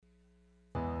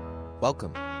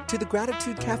Welcome to the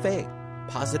Gratitude Cafe,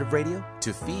 positive radio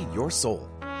to feed your soul.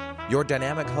 Your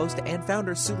dynamic host and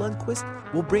founder, Sue Lundquist,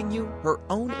 will bring you her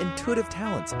own intuitive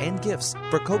talents and gifts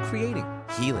for co-creating,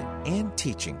 healing, and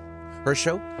teaching. Her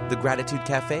show, The Gratitude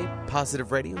Cafe,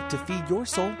 positive radio to feed your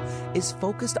soul, is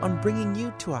focused on bringing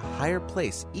you to a higher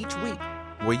place each week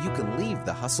where you can leave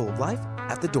the hustle of life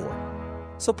at the door.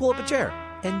 So pull up a chair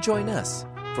and join us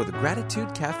for The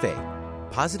Gratitude Cafe,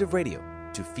 positive radio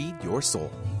to feed your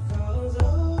soul.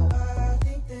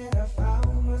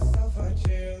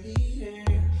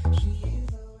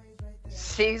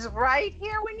 She's right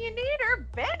here when you need her,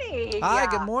 Benny. Hi,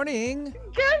 good morning.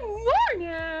 Good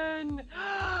morning.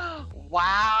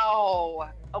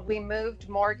 Wow. We moved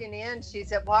Morgan in.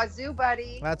 She's at Wazoo,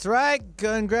 buddy. That's right.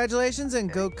 Congratulations and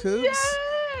go Cougs.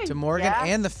 Yay! To Morgan Yes.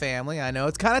 and the family. I know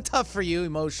it's kind of tough for you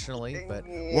emotionally, but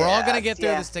we're all going to get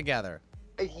through this together.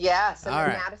 Yes, and All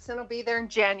then right. Madison will be there in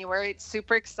January. It's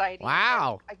super exciting.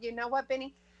 Wow. And, you know what,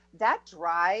 Benny? That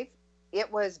drive,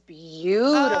 it was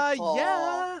beautiful.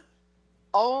 Yeah.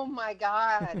 Oh my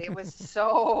God, it was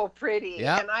so pretty.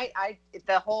 Yep. And I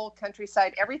the whole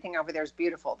countryside, everything over there is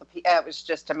beautiful. It was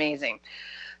just amazing.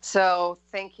 So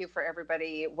thank you for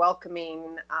everybody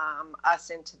welcoming us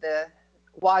into the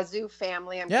Wazoo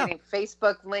family. I'm getting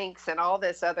Facebook links and all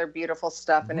this other beautiful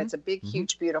stuff. And it's a big,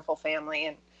 huge, beautiful family,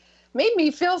 and made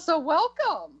me feel so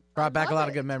welcome. Brought back a lot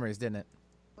of good memories, didn't it?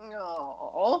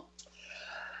 Oh,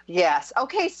 yes.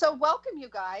 Okay, so welcome, you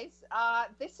guys.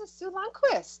 This is Sue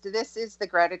Lundquist. This is the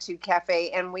Gratitude Cafe,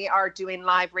 and we are doing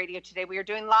live radio today. We are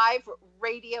doing live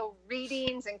radio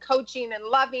readings and coaching and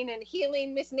loving and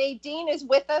healing. Miss Nadine is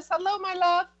with us. Hello, my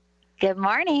love. Good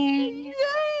morning.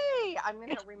 Yay! I'm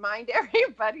going to remind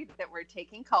everybody that we're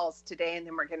taking calls today, and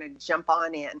then we're going to jump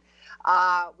on in.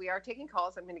 We are taking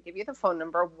calls. I'm going to give you the phone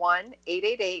number,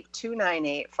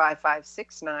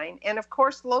 1-888-298-5569. And, of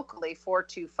course, locally,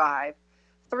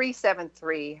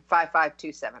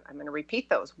 425-373-5527. I'm going to repeat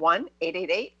those,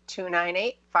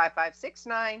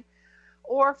 1-888-298-5569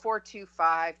 or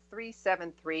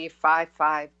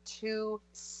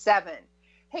 425-373-5527.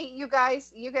 Hey, you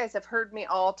guys have heard me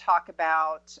all talk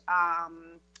about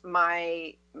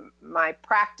my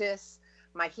practice,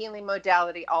 my healing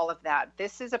modality, all of that.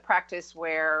 This is a practice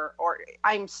where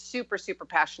I'm super, super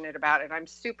passionate about it. I'm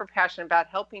super passionate about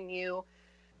helping you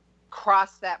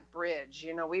cross that bridge.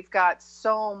 You know, we've got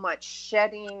so much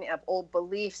shedding of old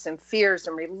beliefs and fears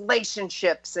and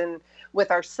relationships and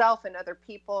with ourselves and other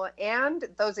people, and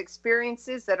those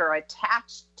experiences that are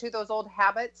attached to those old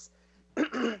habits.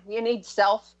 You need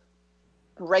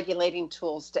self-regulating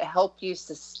tools to help you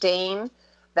sustain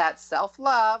that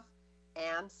self-love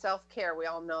and self-care. We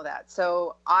all know that.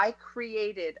 So I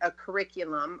created a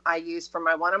curriculum I use for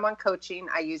my one-on-one coaching.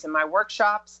 I use in my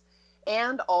workshops.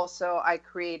 And also I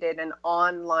created an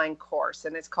online course,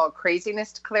 and it's called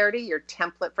Craziness to Clarity, Your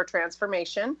Template for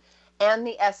Transformation, and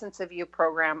the Essence of You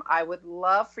program. I would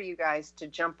love for you guys to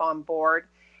jump on board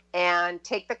and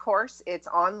take the course. It's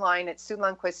online at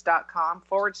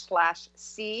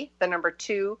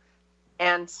SueLundquist.com/C2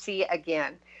 and C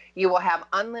again. You will have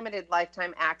unlimited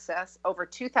lifetime access, over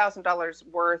 $2,000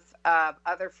 worth of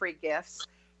other free gifts,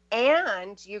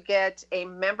 and you get a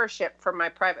membership for my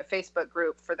private Facebook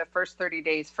group for the first 30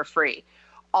 days for free,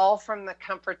 all from the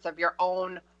comforts of your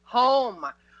own home.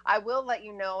 I will let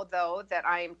you know, though, that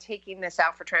I am taking this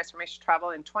out for transformation travel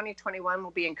in 2021.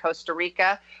 We'll be in Costa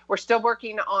Rica. We're still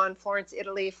working on Florence,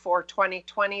 Italy for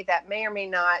 2020. That may or may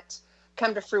not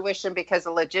come to fruition because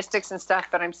of logistics and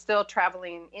stuff, but I'm still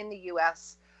traveling in the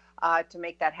U.S. To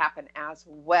make that happen as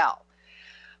well.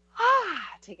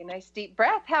 Take a nice deep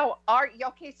breath. How are you?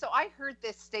 Okay, so I heard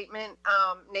this statement,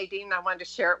 Nadine, I wanted to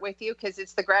share it with you because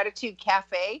it's the Gratitude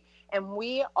Cafe, and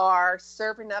we are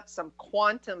serving up some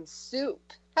quantum soup.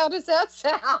 How does that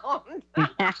sound? I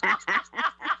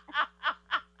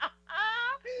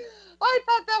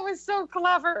thought that was so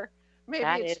clever.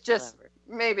 Maybe it's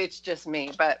just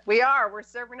me, but we're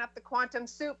serving up the quantum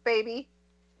soup, baby.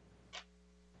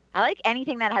 I like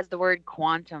anything that has the word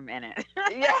quantum in it.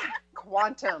 Yeah,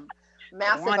 quantum.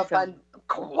 Massive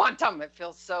quantum. It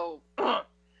feels so.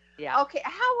 Yeah. Okay,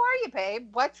 how are you,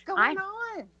 babe? What's going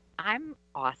on? I'm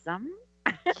awesome.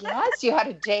 Yes, you had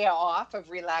a day off of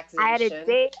relaxation. I had a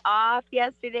day off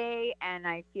yesterday, and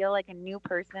I feel like a new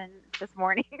person this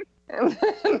morning.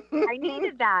 I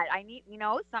needed that.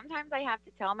 Sometimes I have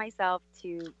to tell myself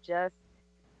to just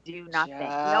do nothing.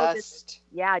 Just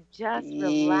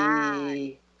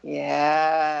relax.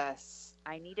 Yes.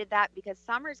 I needed that because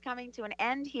summer's coming to an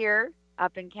end here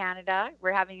up in Canada.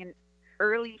 We're having an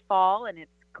early fall, and it's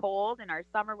cold, and our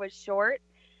summer was short.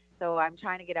 So I'm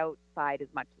trying to get outside as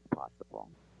much as possible.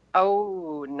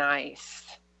 Oh, nice.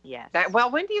 Yes.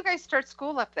 Well, when do you guys start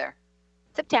school up there?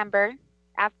 September.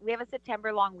 We have a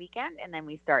September long weekend, and then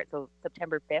we start. So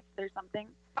September 5th or something.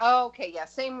 Oh, okay, yeah,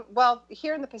 same. Well,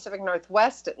 here in the Pacific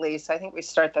Northwest, at least, I think we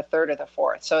start the 3rd or the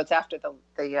 4th. So it's after the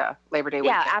Labor Day weekend.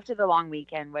 Yeah, after the long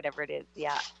weekend, whatever it is.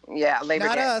 Yeah. Yeah, Labor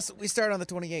Not Day. us. We start on the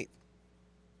 28th.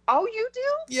 Oh, you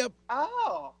do? Yep.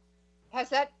 Oh.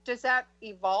 Does that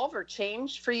evolve or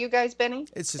change for you guys, Benny?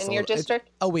 It's just in your district?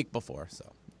 a week before, so.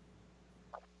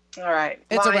 All right.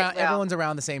 It's around. Everyone's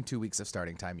around the same 2 weeks of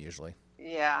starting time usually.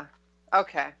 Yeah.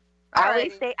 Okay. I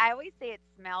always say it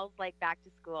smells like back to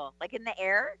school, like in the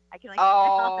air. I can like.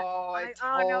 Oh, smell it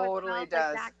totally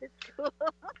does. Like back to school.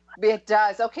 It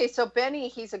does. Okay, so Benny,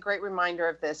 he's a great reminder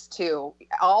of this too.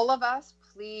 All of us,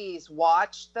 please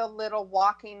watch the little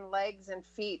walking legs and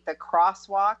feet, the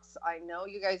crosswalks. I know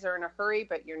you guys are in a hurry,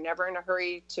 but you're never in a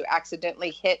hurry to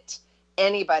accidentally hit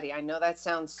anybody. I know that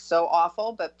sounds so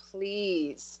awful, but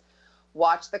please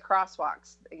watch the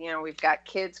crosswalks. You know, we've got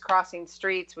kids crossing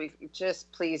streets.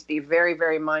 Please be very,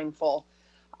 very mindful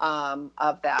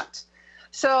of that.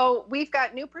 So we've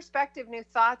got new perspective, new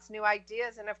thoughts, new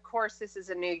ideas, and of course, this is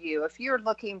a new you. If you're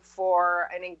looking for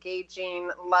an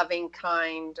engaging, loving,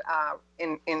 kind,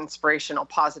 inspirational,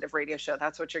 positive radio show,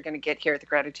 that's what you're going to get here at the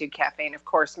Gratitude Cafe. And of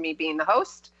course, me being the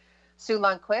host, Sue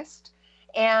Lundquist.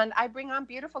 And I bring on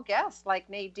beautiful guests like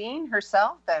Nadine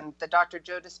herself and the Dr.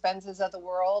 Joe Dispenzas of the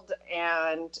world.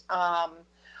 And,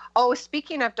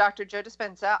 speaking of Dr. Joe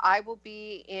Dispenza, I will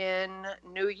be in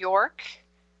New York.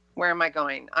 Where am I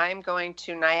going? I'm going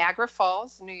to Niagara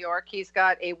Falls, New York. He's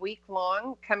got a week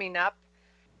long coming up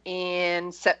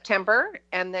in September.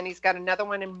 And then he's got another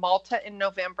one in Malta in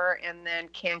November and then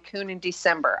Cancun in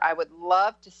December. I would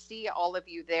love to see all of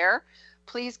you there.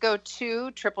 Please go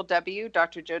to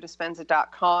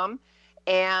www.drjoedispenza.com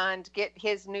and get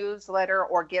his newsletter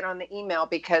or get on the email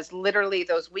because literally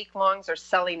those week-longs are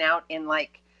selling out in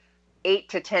like 8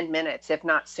 to 10 minutes, if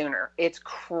not sooner. It's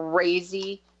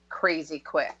crazy, crazy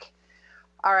quick.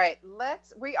 All right,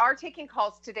 we are taking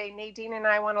calls today. Nadine and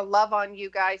I want to love on you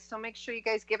guys. So make sure you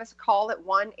guys give us a call at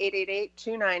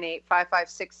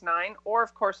 1-888-298-5569 or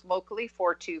of course locally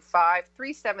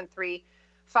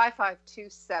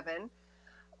 425-373-5527.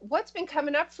 What's been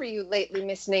coming up for you lately,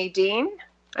 Miss Nadine?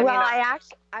 I was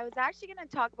actually going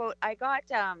to talk about. I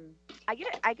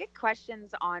get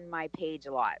questions on my page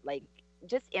a lot, like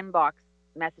just inbox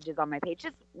messages on my page,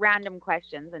 just random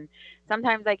questions, and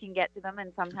sometimes I can get to them,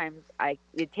 and sometimes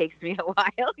it takes me a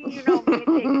while. You know, it takes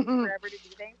me forever to do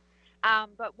things.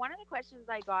 But one of the questions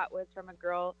I got was from a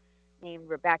girl named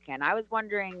Rebecca, and I was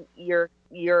wondering your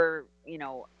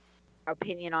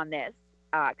opinion on this.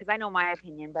 Because I know my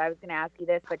opinion, but I was going to ask you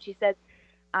this. But she says,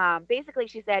 basically,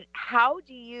 she said, how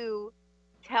do you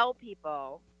tell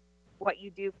people what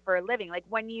you do for a living? Like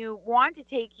when you want to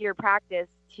take your practice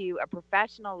to a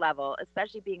professional level,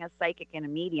 especially being a psychic and a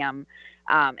medium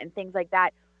and things like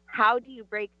that, how do you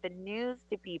break the news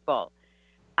to people?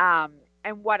 And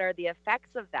what are the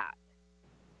effects of that?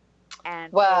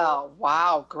 And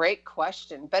wow, great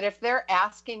question. But if they're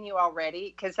asking you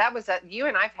already, because that was you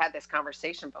and I've had this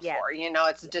conversation before. Yes. You know,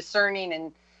 it's discerning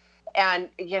and 10,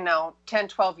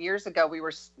 12 years ago, we were,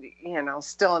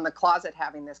 still in the closet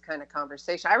having this kind of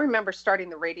conversation. I remember starting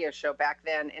the radio show back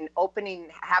then and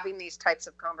having these types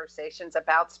of conversations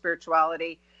about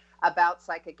spirituality, about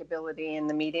psychic ability and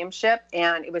the mediumship.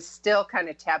 And it was still kind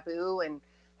of taboo and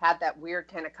had that weird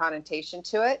kind of connotation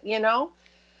to it,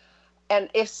 And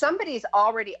if somebody's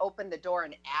already opened the door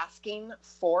and asking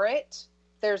for it,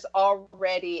 there's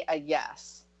already a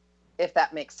yes, if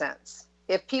that makes sense.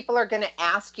 If people are going to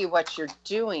ask you what you're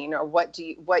doing or what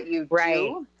you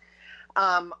do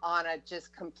on a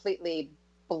just completely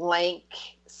blank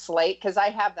slate, because I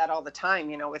have that all the time,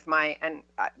 with my, and,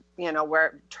 where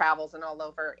it travels and all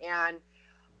over. And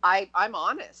I'm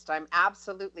honest. I'm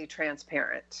absolutely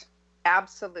transparent.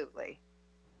 Absolutely.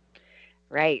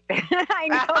 Right. I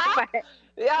know. But,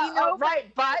 yeah. Right.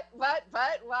 But why?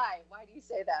 Why do you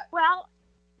say that? Well,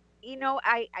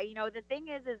 I the thing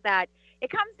is that it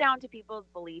comes down to people's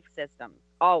belief systems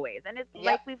always. And it's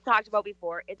like we've talked about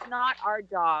before, it's not our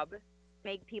job to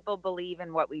make people believe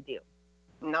in what we do.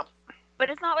 No. But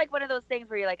it's not like one of those things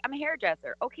where you're like, I'm a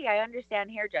hairdresser. Okay, I understand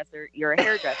hairdresser. You're a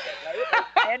hairdresser, right?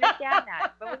 I understand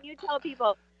that. But when you tell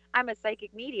people I'm a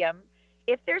psychic medium,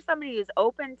 if there's somebody who's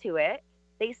open to it,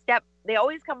 they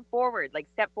always come forward, like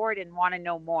step forward and want to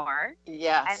know more.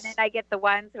 Yes. And then I get the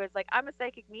ones who it's like, I'm a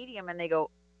psychic medium, and they go,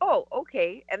 oh,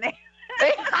 okay. And they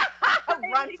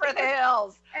run for the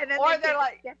hills. And then they're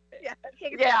like,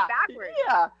 take a step backwards.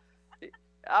 Yeah.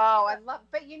 Oh, I love,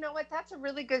 but you know what? That's a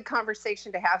really good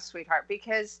conversation to have, sweetheart,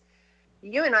 because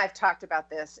you and I have talked about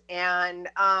this, and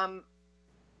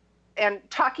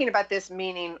talking about this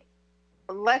meaning,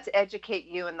 let's educate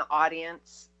you and the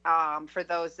audience, for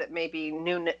those that may be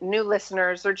new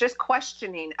listeners or just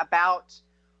questioning about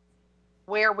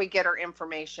where we get our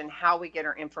information, how we get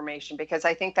our information, because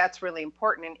I think that's really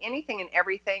important. And anything and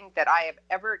everything that I have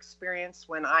ever experienced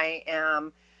when I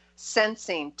am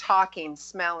sensing, talking,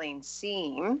 smelling,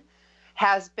 seeing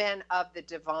has been of the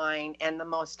divine and the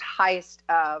most highest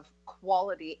of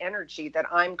quality energy that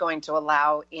I'm going to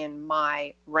allow in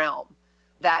my realm.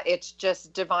 That it's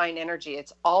just divine energy.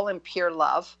 It's all in pure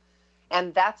love.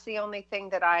 And that's the only thing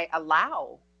that I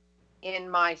allow in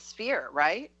my sphere,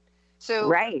 right? So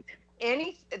Right.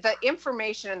 the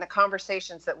information and the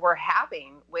conversations that we're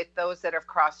having with those that have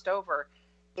crossed over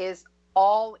is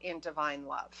all in divine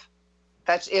love.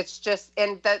 It's just,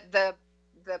 and the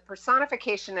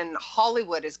personification in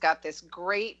Hollywood has got this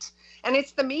great, and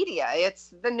it's the media,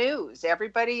 it's the news.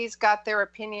 Everybody's got their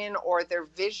opinion or their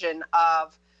vision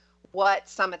of what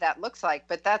some of that looks like,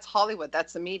 but that's Hollywood,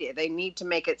 that's the media. They need to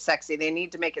make it sexy, they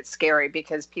need to make it scary,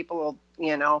 because people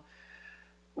will,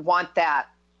 want that,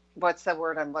 what's the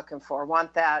word I'm looking for,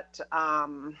 want that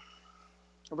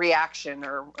reaction,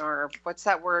 or what's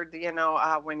that word,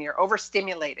 when you're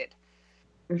overstimulated.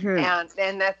 Mm-hmm.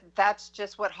 And that's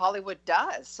just what Hollywood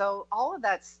does. So all of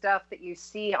that stuff that you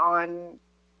see on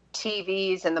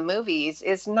TVs and the movies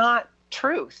is not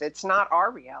truth. It's not our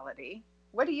reality.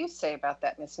 What do you say about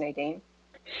that, Miss Nadine?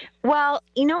 Well,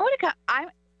 you know what? I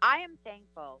am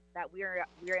thankful that we're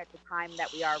at the time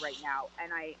that we are right now,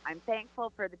 and I'm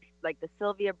thankful for the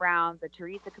Sylvia Browns, the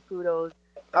Teresa Caputos,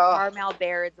 the Carmel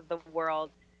Bairds of the world,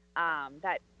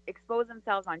 that expose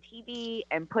themselves on TV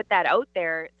and put that out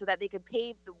there so that they could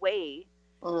pave the way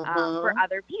for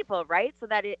other people, right? So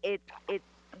that it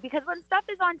because when stuff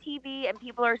is on TV and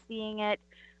people are seeing it,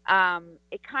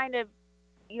 it kind of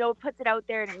puts it out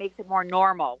there and it makes it more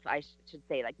normal. I should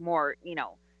say, like more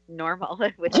normal.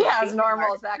 As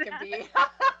normal as that can be.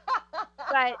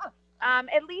 But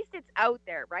at least it's out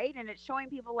there, right? And it's showing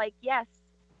people like, yes,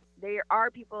 there are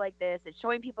people like this. It's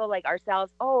showing people like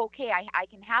ourselves, oh, okay, I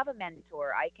can have a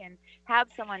mentor. I can have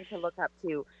someone to look up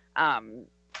to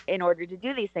in order to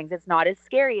do these things. It's not as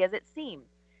scary as it seems.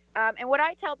 And what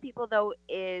I tell people, though,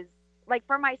 is, like,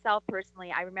 for myself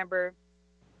personally, I remember,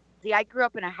 I grew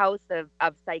up in a house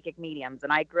of psychic mediums,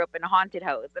 and I grew up in a haunted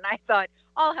house, and I thought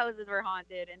all houses were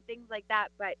haunted and things like that.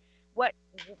 But what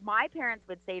my parents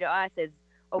would say to us is,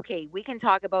 okay, we can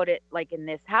talk about it like in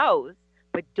this house,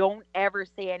 but don't ever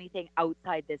say anything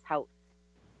outside this house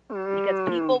because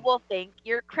people will think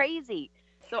you're crazy.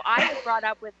 So I was brought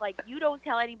up with, like, you don't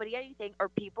tell anybody anything or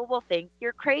people will think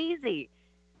you're crazy.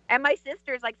 And my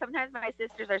sisters, like, sometimes my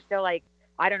sisters are still like,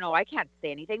 I don't know, I can't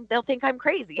say anything. They'll think I'm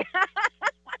crazy.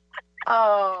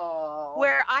 Oh.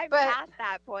 Where I'm past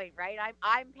that point, right?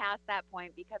 I'm past that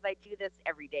point because I do this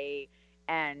every day.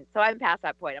 And so I'm past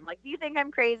that point. I'm like, do you think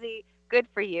I'm crazy? Good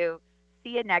for you.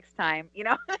 See you next time,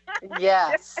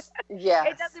 Yes.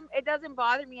 Yes. It doesn't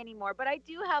bother me anymore. But I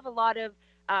do have a lot of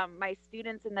my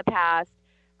students in the past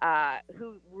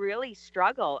who really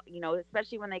struggle,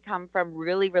 especially when they come from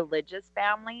really religious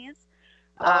families.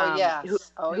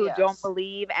 Who don't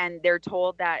believe, and they're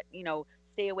told that,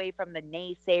 stay away from the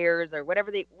naysayers or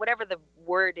whatever the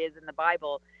word is in the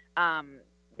Bible.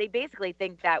 They basically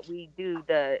think that we do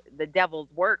the devil's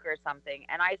work or something.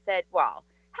 And I said, well,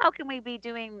 how can we be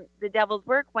doing the devil's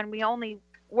work when we only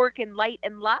work in light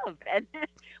and love, and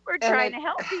we're trying to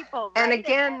help people, right? And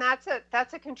again,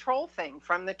 that's a control thing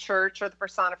from the church or the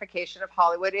personification of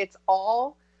Hollywood. It's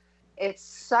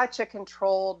such a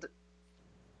controlled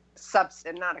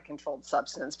substance, not a controlled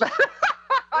substance, but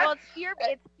well, it's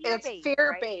fear-based,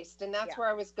 right? And that's where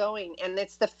I was going. And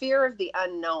it's the fear of the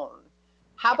unknown.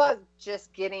 How about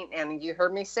just getting, and you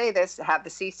heard me say this, have the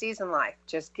CCs in life.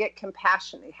 Just get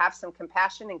compassion. Have some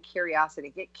compassion and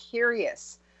curiosity. Get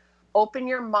curious. Open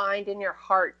your mind and your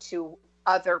heart to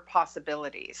other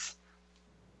possibilities.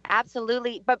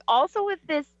 Absolutely. But also with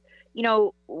this,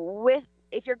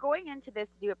 if you're going into this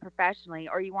to do it professionally,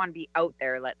 or you want to be out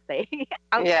there, let's say,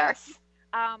 there,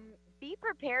 be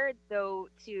prepared, though,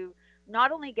 to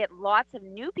not only get lots of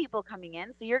new people coming in,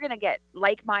 so you're going to get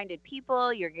like-minded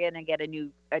people, you're going to get a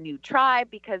new tribe,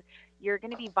 because you're going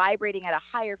to be vibrating at a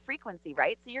higher frequency,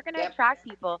 right? So you're going to attract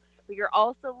people, but you're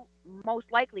also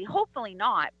most likely, hopefully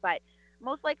not, but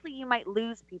most likely you might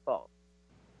lose people,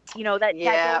 that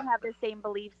don't have the same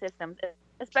belief systems,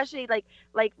 especially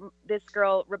like this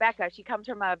girl, Rebecca. She comes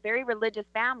from a very religious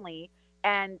family,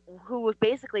 and who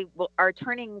basically are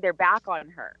turning their back on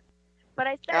her. But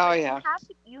I said,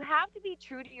 you have to be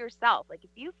true to yourself. Like, if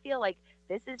you feel like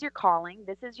this is your calling,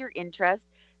 this is your interest,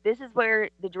 this is where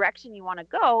the direction you want to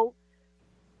go,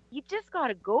 you just got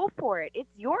to go for it. It's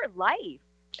your life.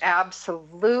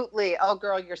 Absolutely. Oh,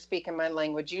 girl, you're speaking my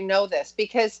language. You know this,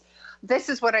 because this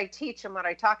is what I teach and what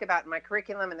I talk about in my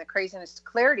curriculum and the Craziness to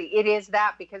Clarity. It is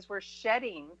that, because we're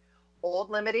shedding old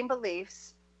limiting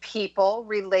beliefs, people,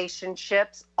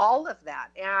 relationships, all of that.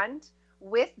 And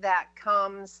with that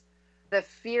comes the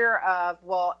fear of,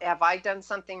 well, have I done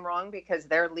something wrong because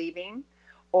they're leaving?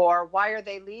 Or why are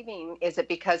they leaving? Is it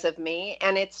because of me?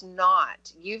 And it's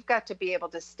not. You've got to be able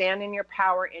to stand in your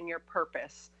power and your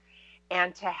purpose,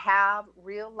 and to have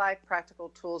real life practical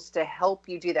tools to help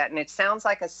you do that. And it sounds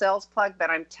like a sales plug, but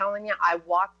I'm telling you, I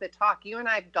walk the talk. You and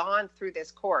I have gone through this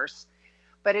course,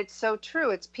 but it's so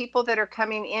true. It's people that are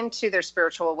coming into their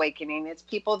spiritual awakening. It's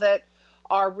people that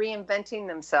are reinventing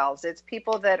themselves. It's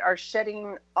people that are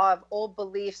shedding of old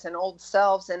beliefs and old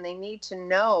selves, and they need to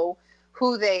know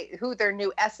who their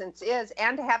new essence is,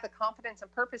 and to have the confidence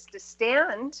and purpose to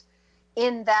stand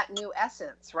in that new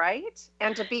essence, right?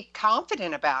 And to be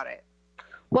confident about it.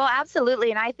 Well, absolutely.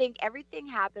 And I think everything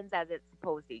happens as it's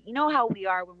supposed to. You know how we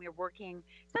are when we're working,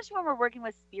 especially when we're working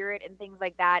with spirit and things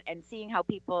like that, and seeing how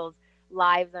people's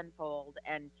lives unfold.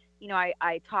 And, you know,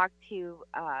 I talk to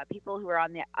people who are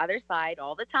on the other side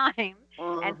all the time.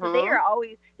 Mm-hmm. And so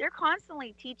they're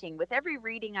constantly teaching. With every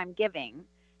reading I'm giving,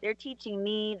 they're teaching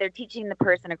me, they're teaching the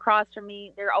person across from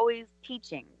me. They're always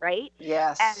teaching, right?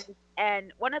 Yes.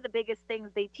 And one of the biggest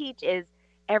things they teach is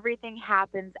everything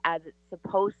happens as it's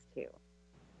supposed to.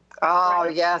 Oh,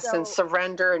 right? yes, and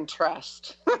surrender and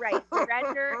trust. Right,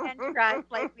 surrender and trust,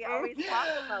 like we always talk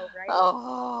about, right?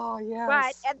 Oh,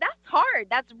 yes. And that's hard.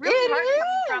 That's really hard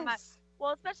coming from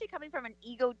Well, especially coming from an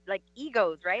ego, like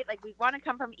egos, right? Like we want to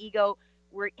come from ego.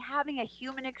 We're having a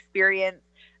human experience.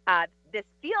 This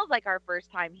feels like our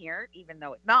first time here, even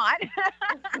though it's not.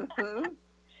 Mm-hmm.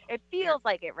 It feels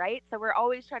like it, right? So we're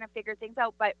always trying to figure things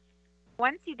out. But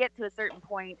once you get to a certain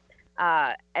point,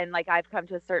 and like I've come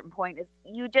to a certain point, is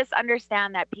you just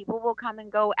understand that people will come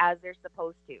and go as they're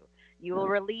supposed to. You will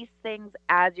release things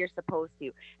as you're supposed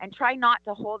to, and try not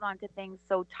to hold on to things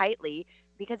so tightly,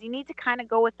 because you need to kind of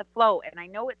go with the flow. And I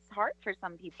know it's hard for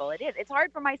some people. It is. It's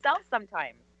hard for myself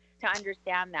sometimes to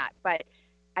understand that, but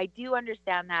I do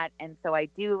understand that. And so I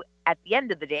do, at the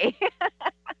end of the day,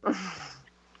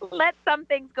 let some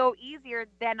things go easier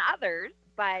than others,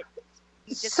 but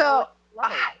you just go with the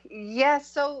flow. Yes.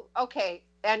 So, okay.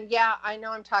 And yeah, I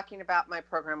know I'm talking about my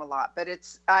program a lot, but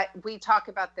we talk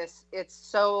about this. It's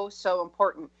so, so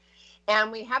important.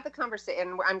 And we have the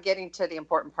conversation, and I'm getting to the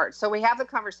important part. So we have the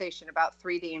conversation about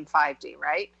 3D and 5D,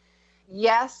 right?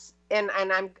 Yes. And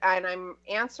I'm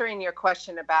answering your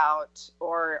question about,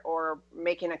 or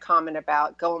making a comment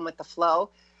about going with the flow.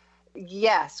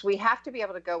 Yes, we have to be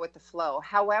able to go with the flow.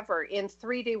 However, in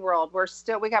 3D world,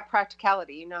 we got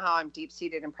practicality. You know how I'm deep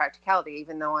seated in practicality,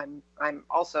 even though I'm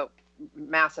also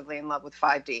massively in love with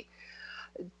 5D.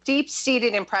 Deep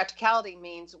seated in practicality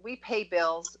means we pay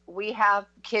bills, we have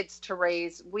kids to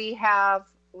raise, we have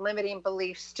limiting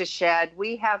beliefs to shed,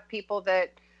 we have people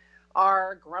that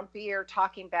are grumpy or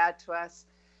talking bad to us.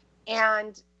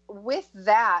 And with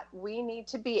that, we need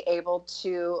to be able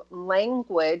to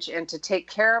language and to take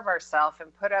care of ourselves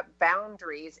and put up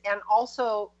boundaries. And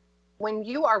also, when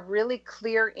you are really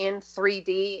clear in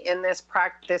 3D in this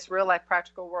real life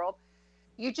practical world,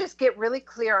 you just get really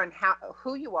clear on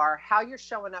who you are, how you're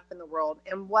showing up in the world,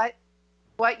 and what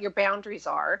your boundaries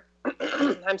are.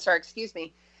 I'm sorry, excuse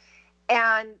me.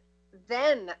 And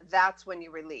then that's when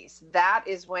you release. That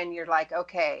is when you're like,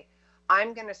 okay,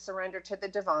 I'm going to surrender to the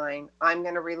divine. I'm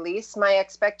going to release my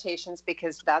expectations,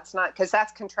 because that's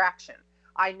contraction.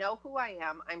 I know who I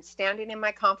am. I'm standing in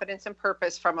my confidence and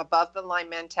purpose from above the line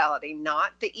mentality,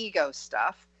 not the ego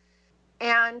stuff.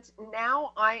 And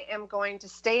now I am going to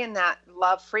stay in that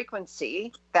love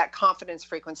frequency, that confidence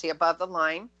frequency, above the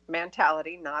line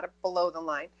mentality, not below the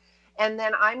line. And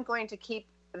then I'm going to keep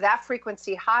that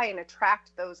frequency high and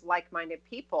attract those like-minded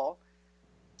people,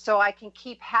 so I can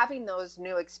keep having those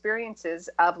new experiences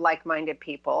of like-minded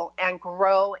people and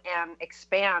grow and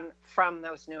expand from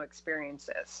those new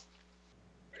experiences.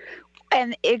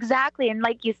 And exactly. And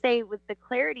like you say, with the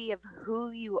clarity of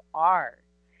who you are.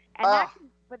 And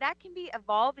that can be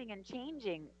evolving and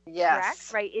changing. Yes.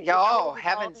 Correct? Right?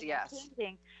 Heavens, yes.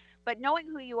 Changing. But knowing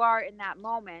who you are in that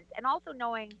moment, and also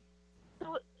knowing,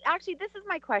 so actually this is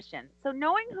my question. So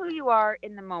knowing who you are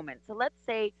in the moment. So let's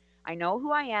say I know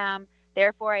who I am,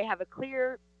 therefore I have a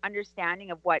clear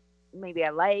understanding of what maybe I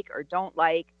like or don't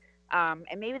like, and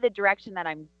maybe the direction that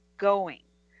I'm going.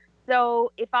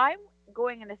 So if I'm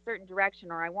going in a certain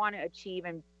direction, or I want to achieve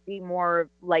and be more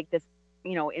like this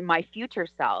in my future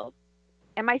self,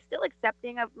 am I still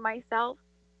accepting of myself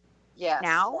Yes.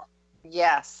 now?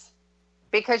 Yes.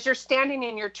 Because you're standing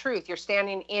in your truth. You're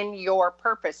standing in your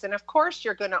purpose. And of course,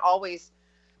 you're going to always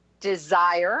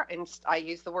desire, and I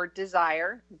use the word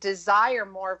desire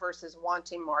more versus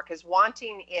wanting more, because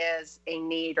wanting is a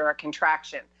need or a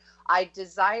contraction. I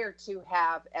desire to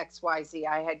have XYZ.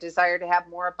 I desire to have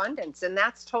more abundance, and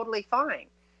that's totally fine.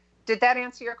 Did that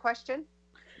answer your question?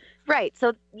 Right.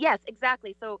 So yes,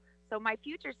 exactly. So my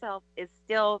future self is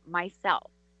still myself.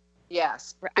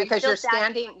 Yes, because you're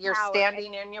standing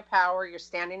in your power, you're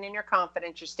standing in your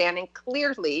confidence, you're standing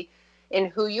clearly in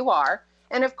who you are.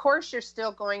 And of course, you're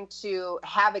still going to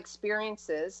have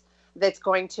experiences that's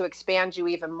going to expand you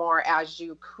even more as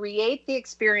you create the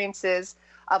experiences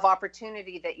of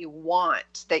opportunity that you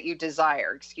want, that you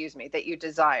desire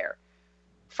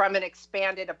from an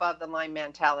expanded above the line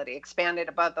mentality,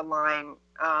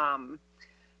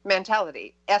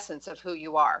 mentality, essence of who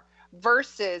you are.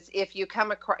 Versus if you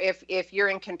come across, if you're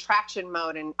in contraction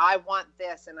mode and I want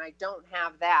this and I don't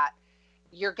have that,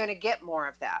 you're going to get more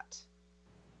of that.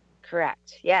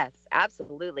 Correct. Yes,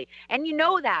 absolutely. And you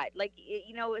know that, like,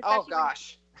 oh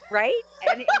gosh. Right?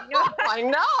 And I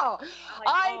know. Like,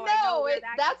 I know.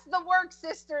 That's the work,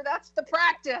 sister. That's the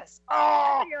practice.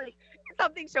 Oh, you're like,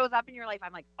 something shows up in your life.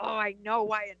 I'm like, oh, I know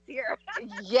why it's here.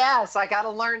 Yes, I got to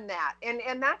learn that. And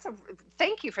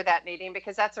thank you for that, Nadine,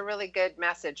 because that's a really good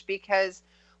message. Because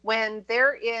when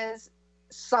there is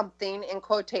something, in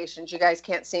quotations, you guys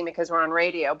can't see me because we're on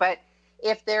radio, but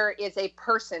if there is a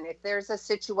person, if there's a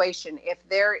situation, if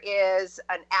there is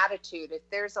an attitude, if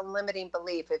there's a limiting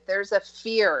belief, if there's a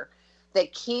fear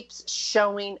that keeps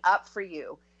showing up for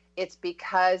you, it's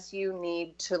because you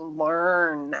need to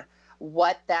learn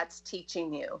what that's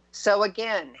teaching you. So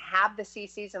again, have the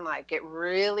CCs in life, get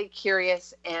really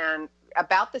curious and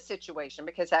about the situation,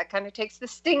 because that kind of takes the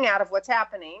sting out of what's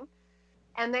happening,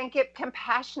 and then get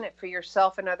compassionate for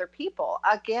yourself and other people.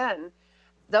 Again,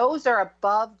 those are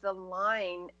above the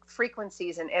line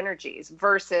frequencies and energies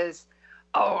versus,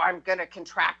 oh, I'm going to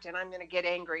contract and I'm going to get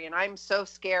angry and I'm so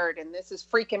scared and this is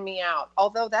freaking me out.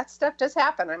 Although that stuff does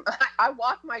happen. I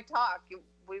walk my talk.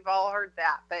 We've all heard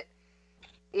that. But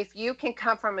if you can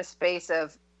come from a space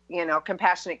of,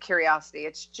 compassionate curiosity,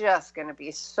 it's just going to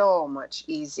be so much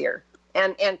easier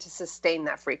and to sustain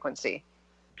that frequency.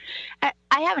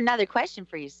 I have another question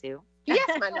for you, Sue. Yes,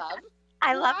 my love.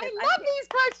 I love these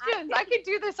questions. I could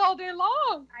do this all day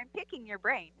long. I'm picking your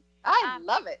brain. I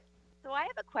love it. So I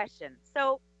have a question.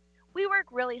 So we work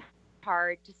really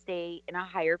hard to stay in a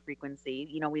higher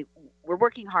frequency. We're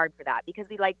working hard for that because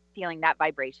we like feeling that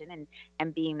vibration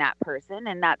and being that person,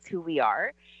 and that's who we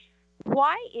are.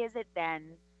 Why is it then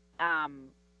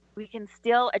we can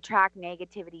still attract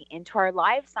negativity into our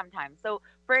lives sometimes? So,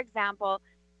 for example,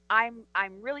 I'm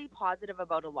really positive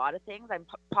about a lot of things.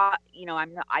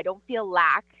 I don't feel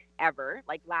lack ever,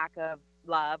 like lack of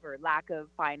love or lack of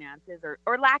finances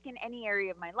or lack in any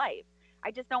area of my life.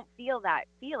 I just don't feel that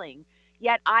feeling.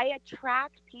 Yet I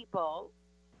attract people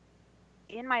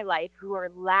in my life who are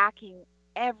lacking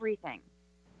everything.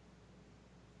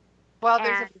 Well,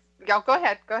 go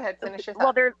ahead, finish your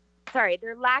thought. Well,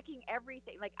 they're lacking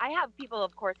everything. Like, I have people,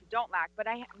 of course, who don't lack, but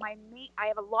I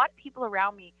have a lot of people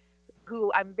around me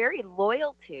who I'm very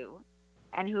loyal to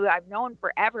and who I've known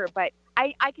forever, but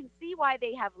I can see why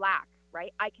they have lack,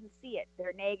 right? I can see it.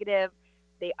 They're negative.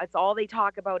 It's all they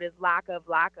talk about is lack of.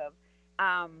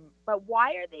 But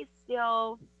why are they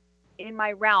still in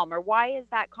my realm, or why is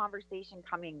that conversation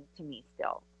coming to me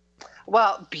still?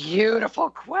 Well, beautiful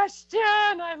question.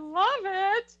 I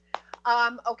love it.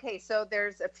 Okay, so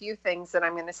there's a few things that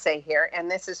I'm going to say here,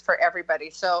 and this is for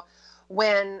everybody. So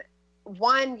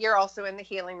you're also in the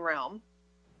healing realm.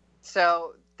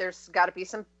 So there's got to be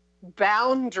some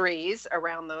boundaries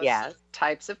around those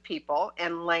types of people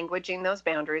and languaging those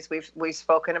boundaries. We've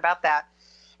spoken about that.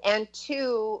 And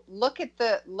two, look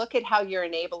at how you're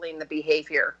enabling the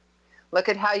behavior. Look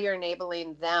at how you're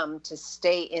enabling them to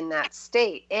stay in that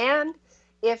state. And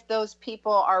if those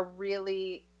people are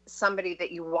really somebody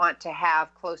that you want to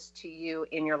have close to you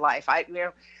in your life.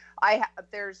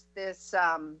 There's this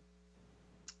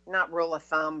not rule of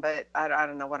thumb, but I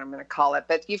don't know what I'm going to call it.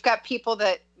 But you've got people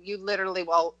that you literally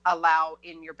will allow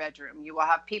in your bedroom. You will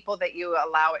have people that you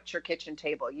allow at your kitchen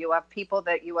table. You have people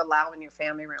that you allow in your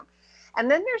family room. And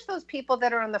then there's those people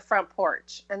that are on the front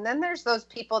porch. And then there's those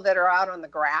people that are out on the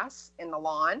grass in the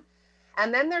lawn.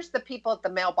 And then there's the people at the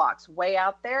mailbox way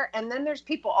out there. And then there's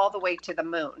people all the way to the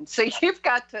moon. So you've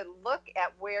got to look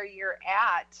at where you're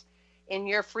at in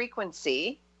your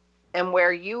frequency and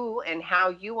where you and how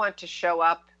you want to show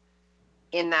up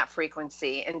in that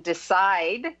frequency and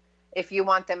decide If you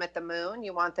want them at the moon,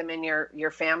 you want them in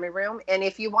your family room. And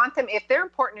if you want them, if they're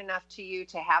important enough to you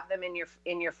to have them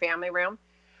in your family room,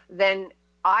 then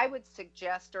I would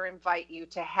suggest or invite you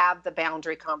to have the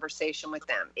boundary conversation with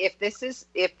them. If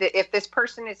this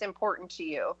person is important to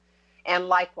you, and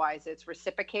likewise it's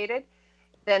reciprocated,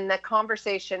 then the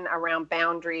conversation around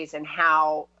boundaries and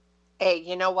how, hey,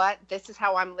 you know what? This is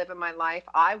how I'm living my life.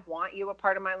 I want you a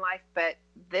part of my life, but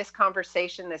this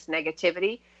conversation, this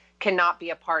negativity cannot be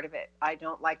a part of it. I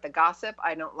don't like the gossip.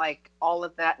 I don't like all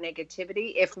of that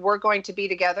negativity. If we're going to be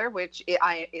together, which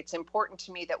it's important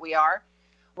to me that we are,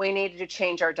 we need to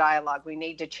change our dialogue. We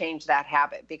need to change that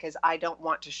habit because I don't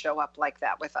want to show up like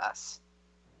that with us.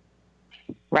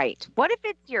 Right. What if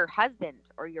it's your husband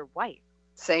or your wife?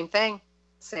 Same thing.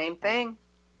 Same thing.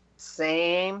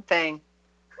 Same thing.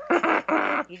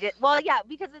 You did well, yeah,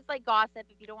 because it's like gossip.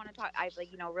 If you don't want to talk, I like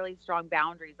really strong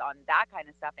boundaries on that kind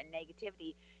of stuff and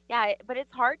negativity. Yeah, but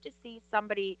it's hard to see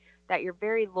somebody that you're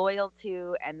very loyal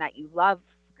to and that you love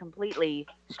completely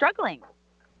struggling.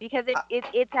 Because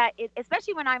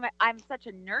especially when I'm such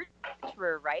a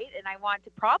nurturer, right? And I want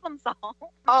to problem solve.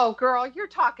 Oh, girl, you're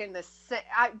talking the same.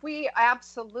 I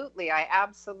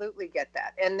absolutely get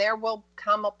that. And there will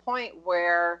come a point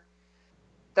where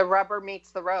the rubber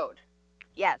meets the road.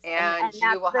 Yes. And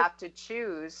you will have to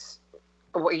choose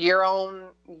your own.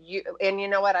 And you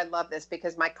know what? I love this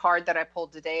because my card that I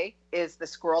pulled today is the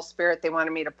squirrel spirit. They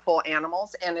wanted me to pull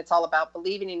animals, and it's all about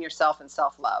believing in yourself and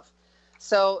self-love.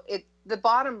 So the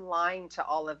bottom line to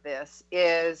all of this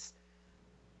is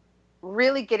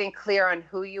really getting clear on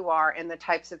who you are and the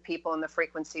types of people and the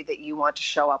frequency that you want to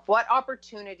show up. What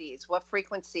opportunities, what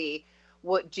frequency,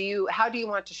 how do you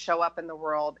want to show up in the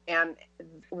world? And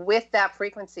with that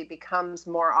frequency becomes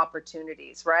more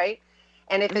opportunities, right?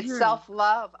 And if it's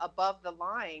self-love above the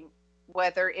line,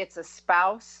 whether it's a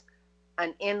spouse,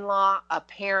 an in-law, a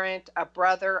parent, a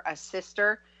brother, a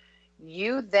sister,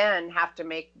 you then have to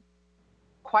make,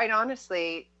 quite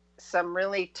honestly, some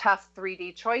really tough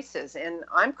 3D choices. And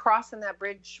I'm crossing that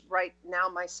bridge right now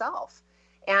myself.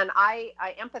 And I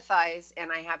empathize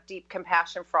and I have deep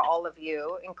compassion for all of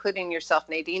you, including yourself,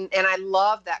 Nadine. And I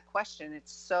love that question.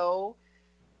 It's so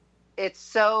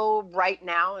right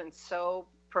now and so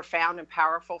profound and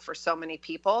powerful for so many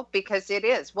people because it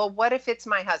is. Well, what if it's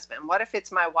my husband? What if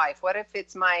it's my wife? What if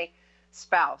it's my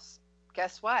spouse?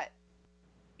 Guess what?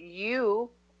 You,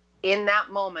 in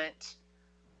that moment,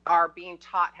 are being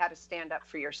taught how to stand up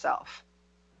for yourself.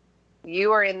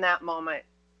 You are in that moment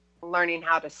learning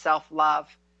how to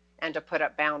self-love and to put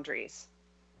up boundaries.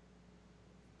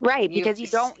 Right, because you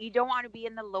don't want to be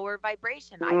in the lower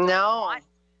vibration. I don't want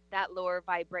that lower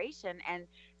vibration. And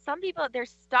some people, they're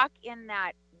stuck in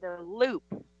the loop,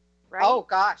 right? Oh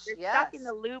gosh, they're stuck in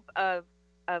the loop of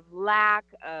lack,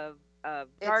 of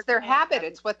it's their habit.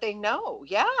 It's what they know.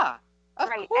 Yeah. Of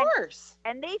course.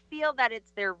 And they feel that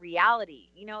it's their reality.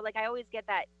 Like I always get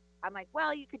that. I'm like,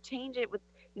 well, you could change it with,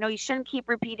 you shouldn't keep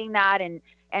repeating that. And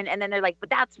then they're like, but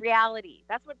that's reality.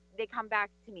 That's what they come back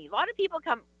to me. A lot of people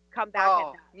come back.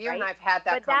 Oh, you right? and I've had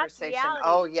that but conversation. That's reality.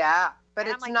 Oh yeah, but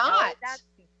and it's I'm like, not. No,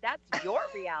 that's your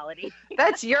reality.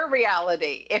 That's your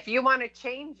reality. If you want to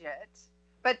change it,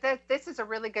 but this is a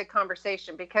really good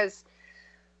conversation because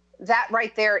that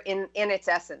right there in its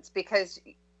essence, because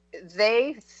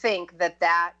they think that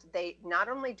they not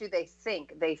only do they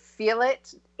think, they feel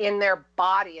it in their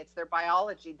body. It's their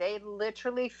biology. They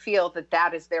literally feel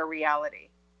that is their reality.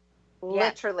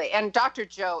 Yes. Literally. And Dr.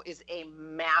 Joe is a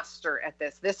master at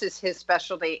this. This is his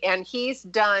specialty. And he's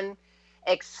done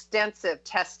extensive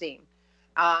testing,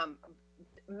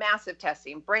 massive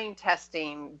testing, brain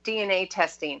testing, DNA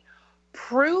testing,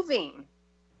 proving,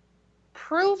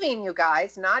 you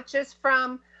guys, not just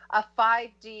from a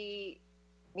 5D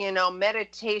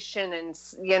meditation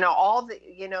and, all the,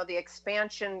 the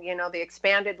expansion, the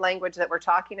expanded language that we're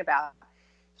talking about.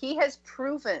 He has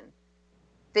proven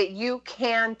that you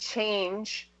can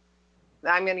change.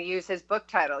 I'm going to use his book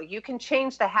title. You can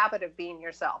change the habit of being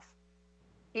yourself.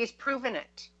 He's proven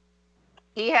it.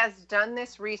 He has done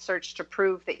this research to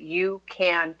prove that you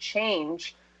can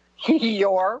change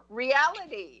your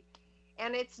reality.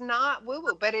 And it's not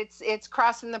woo-woo, but it's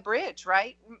crossing the bridge,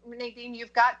 right? Nadine,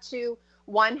 you've got to,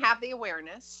 one, have the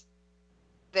awareness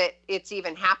that it's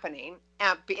even happening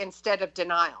instead of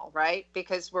denial, right?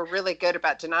 Because we're really good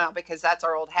about denial because that's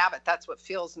our old habit. That's what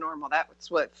feels normal. That's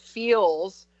what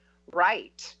feels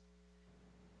right.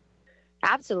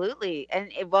 Absolutely.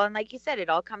 And like you said, it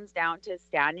all comes down to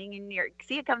standing in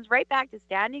it comes right back to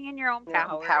standing in your own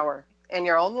power. And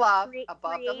your own love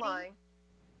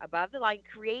above the line,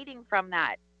 creating from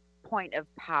that point of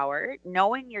power,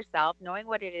 knowing yourself, knowing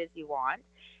what it is you want,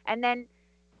 and then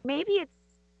maybe it's,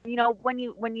 when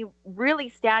you really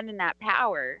stand in that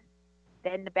power,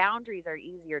 then the boundaries are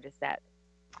easier to set.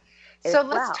 So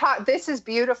let's talk. This is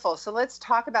beautiful. So let's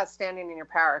talk about standing in your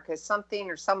power, because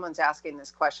someone's asking this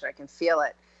question. I can feel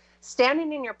it.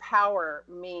 Standing in your power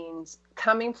means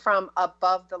coming from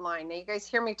above the line. Now, you guys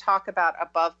hear me talk about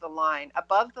above the line.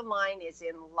 Above the line is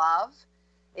in love,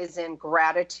 is in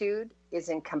gratitude, is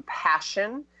in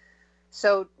compassion.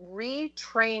 So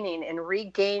retraining and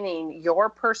regaining your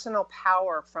personal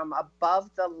power from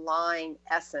above the line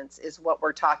essence is what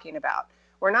we're talking about.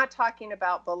 We're not talking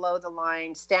about below the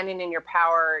line, standing in your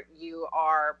power. You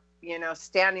are,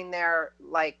 standing there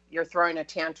like you're throwing a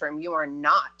tantrum. You are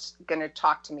not going to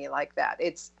talk to me like that.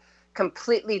 It's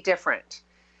completely different.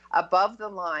 Above the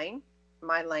line,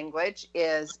 my language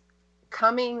is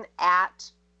coming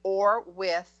at or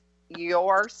with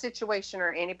your situation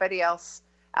or anybody else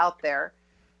out there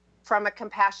from a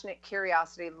compassionate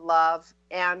curiosity, love,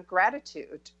 and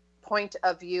gratitude point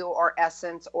of view or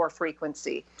essence or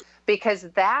frequency. Because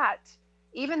that,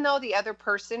 even though the other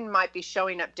person might be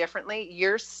showing up differently,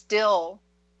 you're still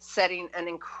setting an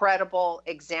incredible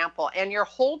example, and you're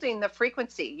holding the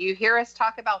frequency. You hear us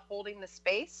talk about holding the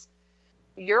space.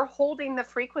 You're holding the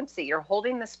frequency. You're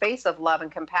holding the space of love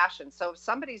and compassion. So if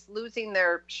somebody's losing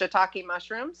their shiitake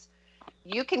mushrooms,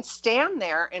 you can stand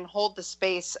there and hold the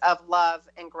space of love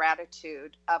and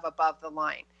gratitude of above the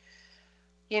line.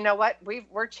 You know what?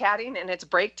 We're chatting and it's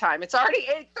break time. It's already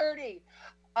 8:30.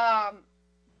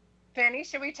 Fanny,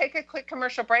 should we take a quick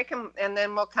commercial break and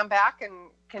then we'll come back and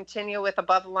continue with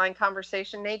above the line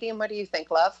conversation? Nadine, what do you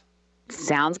think, love?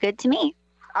 Sounds good to me.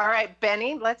 All right,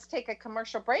 Benny, let's take a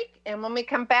commercial break. And when we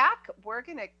come back, we're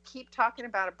going to keep talking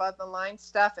about above the line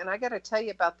stuff. And I got to tell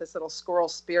you about this little squirrel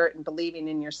spirit and believing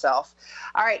in yourself.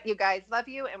 All right, you guys, love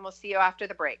you. And we'll see you after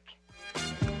the break.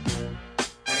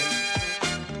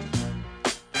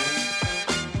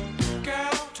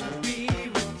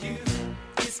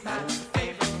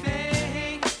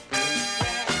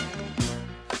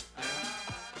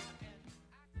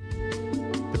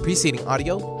 The preceding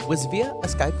audio was via a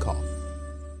Skype call.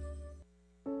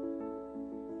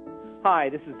 Hi,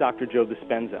 this is Dr. Joe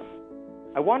Dispenza.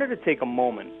 I wanted to take a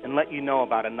moment and let you know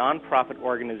about a nonprofit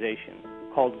organization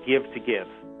called Give to Give.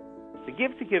 The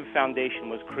Give to Give Foundation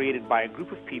was created by a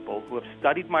group of people who have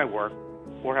studied my work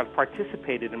or have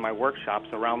participated in my workshops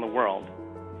around the world.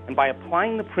 And by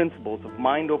applying the principles of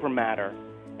mind over matter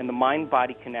and the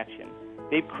mind-body connection,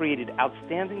 they've created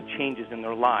outstanding changes in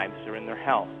their lives or in their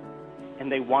health,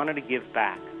 and they wanted to give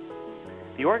back.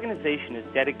 The organization is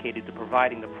dedicated to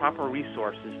providing the proper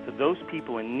resources to those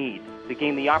people in need to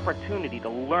gain the opportunity to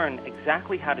learn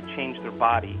exactly how to change their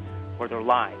body or their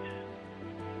lives.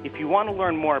 If you want to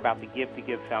learn more about the Give to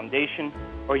Give Foundation,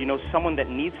 or you know someone that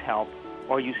needs help,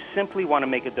 or you simply want to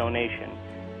make a donation,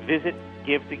 visit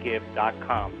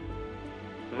givetogive.com.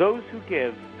 Those who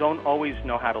give don't always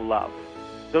know how to love.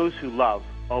 Those who love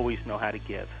always know how to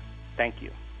give. Thank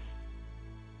you.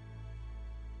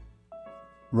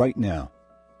 Right now,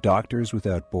 Doctors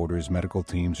Without Borders medical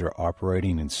teams are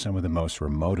operating in some of the most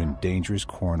remote and dangerous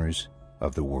corners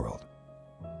of the world.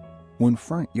 When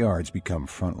front yards become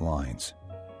front lines,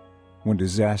 when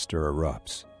disaster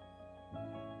erupts,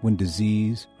 when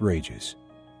disease rages,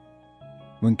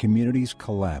 when communities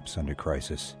collapse under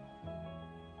crisis,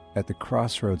 at the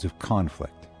crossroads of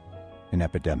conflict and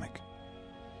epidemic,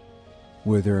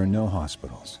 where there are no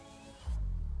hospitals,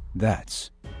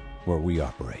 that's where we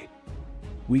operate.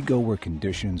 We go where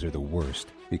conditions are the worst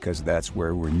because that's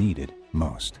where we're needed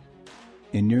most.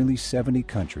 In nearly 70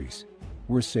 countries,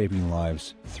 we're saving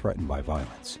lives threatened by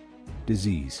violence,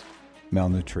 disease,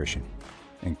 malnutrition,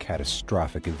 and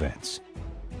catastrophic events.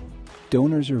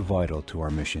 Donors are vital to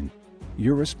our mission.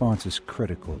 Your response is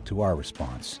critical to our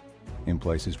response in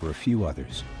places where few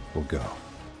others will go.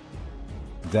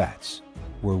 That's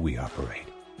where we operate.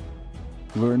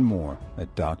 Learn more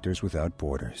at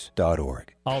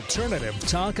doctorswithoutborders.org. Alternative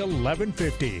Talk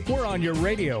 1150. We're on your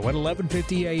radio at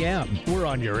 1150 a.m. We're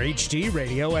on your HD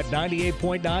radio at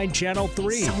 98.9 Channel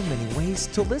 3. So many ways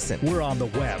to listen. We're on the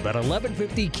web at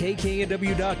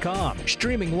 1150kknw.com,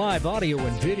 streaming live audio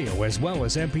and video as well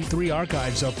as MP3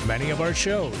 archives of many of our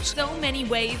shows. So many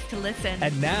ways to listen.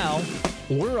 And now,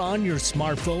 we're on your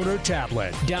smartphone or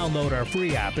tablet. Download our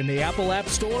free app in the Apple App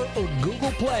Store or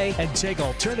Google Play and take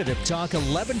Alternative Talk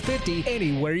 1150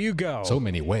 anywhere you go. So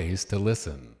many ways to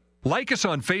listen. Like us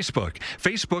on Facebook,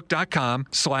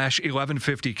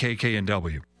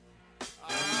 facebook.com/1150kknw.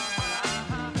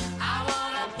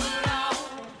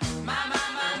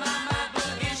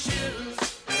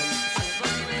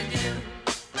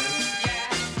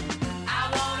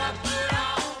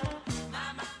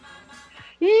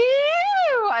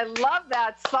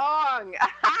 wrong.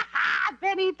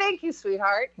 Benny, thank you,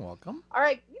 sweetheart. Welcome. All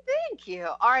right, thank you.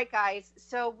 All right, guys.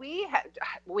 So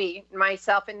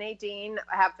myself and Nadine,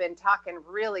 have been talking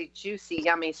really juicy,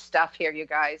 yummy stuff here, you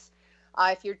guys.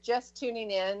 If you're just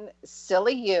tuning in,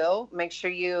 silly you, make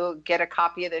sure you get a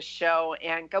copy of this show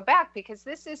and go back, because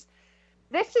this is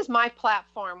my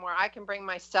platform where I can bring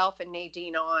myself and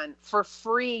Nadine on for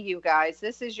free, you guys.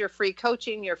 This is your free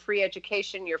coaching, your free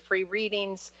education, your free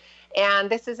readings. And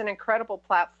this is an incredible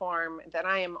platform that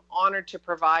I am honored to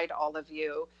provide all of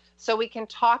you, so we can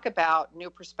talk about new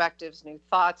perspectives, new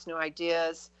thoughts, new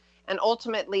ideas, and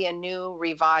ultimately a new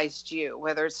revised you,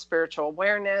 whether it's spiritual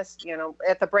awareness. You know,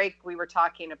 at the break, we were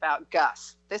talking about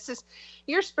Gus. This is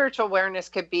your spiritual awareness,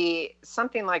 could be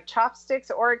something like chopsticks,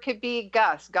 or it could be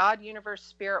Gus, God, universe,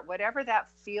 spirit, whatever that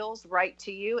feels right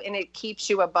to you, and it keeps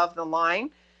you above the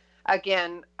line.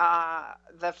 Again,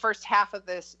 the first half of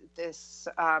this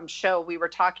show, we were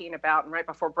talking about, and right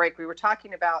before break, we were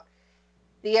talking about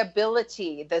the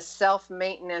ability, the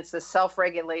self-maintenance, the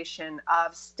self-regulation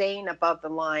of staying above the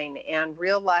line, and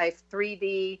real life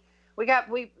 3D.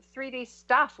 We 3D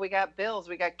stuff. We got bills.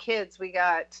 We got kids. We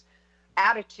got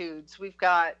attitudes. We've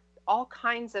got all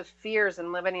kinds of fears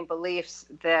and limiting beliefs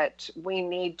that we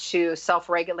need to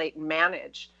self-regulate and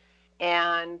manage.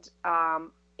 And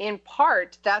in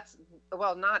part,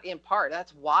 not in part,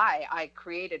 that's why I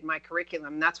created my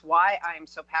curriculum. That's why I am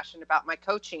so passionate about my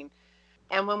coaching.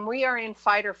 And when we are in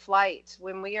fight or flight,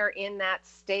 when we are in that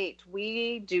state,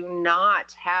 we do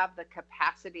not have the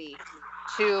capacity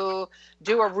to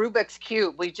do a Rubik's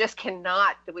Cube. We just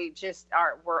cannot.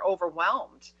 We're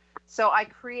overwhelmed. So I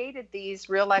created these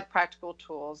real life practical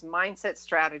tools, mindset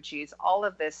strategies, all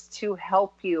of this to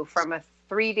help you from a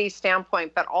 3D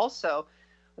standpoint, but also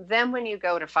then when you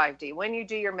go to 5D, when you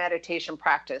do your meditation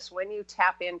practice, when you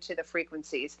tap into the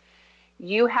frequencies,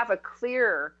 you have a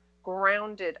clear,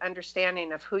 grounded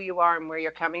understanding of who you are and where you're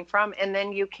coming from. And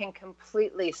then you can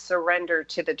completely surrender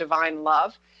to the divine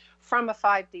love from a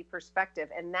 5D perspective.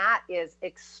 And that is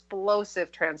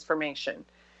explosive transformation.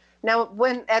 Now,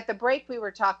 when at the break, we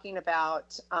were talking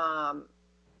about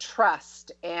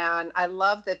trust. And I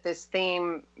love that this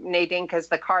theme, Nadine, because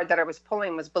the card that I was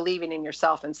pulling was believing in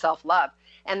yourself and self-love.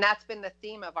 And that's been the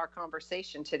theme of our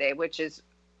conversation today, which is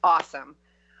awesome.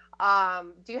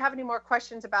 Do you have any more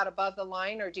questions about above the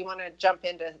line, or do you want to jump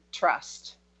into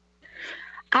trust?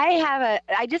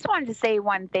 I just wanted to say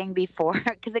one thing before,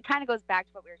 because it kind of goes back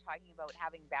to what we were talking about,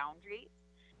 having boundaries.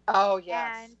 Oh,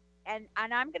 yes. And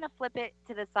I'm going to flip it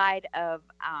to the side of,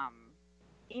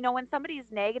 when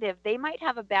somebody's negative, they might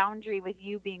have a boundary with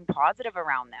you being positive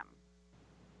around them.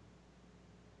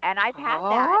 And I've had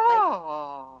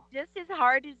that, just as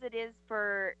hard as it is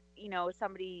for,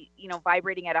 somebody,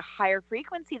 vibrating at a higher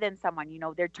frequency than someone,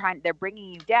 they're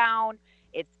bringing you down.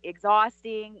 It's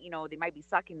exhausting. They might be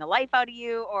sucking the life out of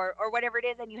you or whatever it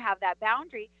is. And you have that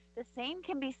boundary. The same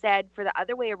can be said for the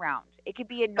other way around. It could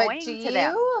be annoying to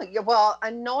them. Well,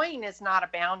 annoying is not a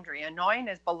boundary. Annoying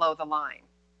is below the line.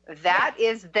 That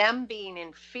is them being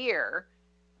in fear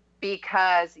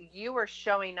because you are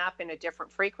showing up in a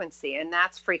different frequency, and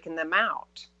that's freaking them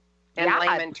out in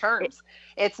layman terms.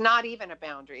 It's not even a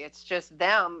boundary. It's just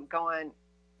them going,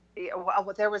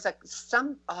 well, there was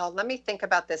let me think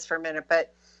about this for a minute,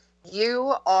 but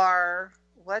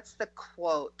what's the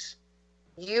quote?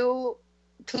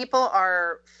 People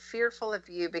are fearful of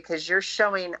you because you're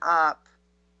showing up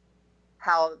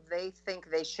how they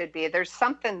think they should be. There's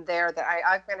something there that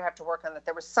I'm going to have to work on that.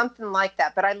 There was something like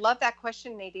that. But I love that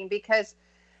question, Nadine, because,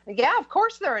 of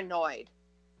course they're annoyed,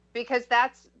 because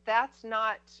that's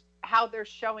not how they're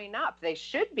showing up. They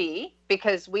should be,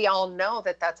 because we all know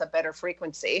that that's a better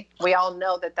frequency. We all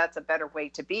know that that's a better way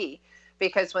to be,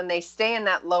 because when they stay in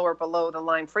that lower below the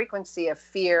line frequency of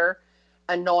fear,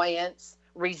 annoyance,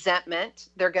 resentment,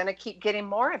 they're going to keep getting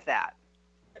more of that.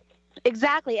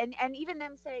 Exactly. And even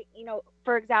them say,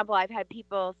 for example, I've had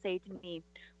people say to me,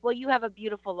 well, you have a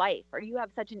beautiful life, or you have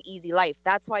such an easy life.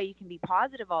 That's why you can be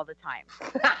positive all the time.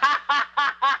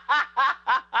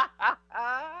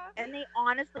 And they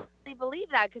honestly believe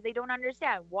that because they don't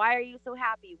understand. Why are you so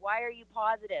happy? Why are you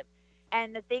positive?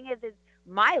 And the thing is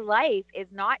my life is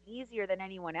not easier than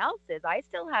anyone else's. I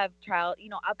still have trial,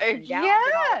 ups and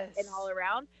downs and all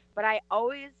around, but I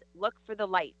always look for the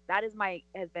light. That is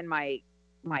has been my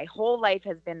whole life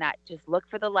has been that. Just look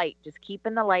for the light. Just keep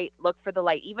in the light. Look for the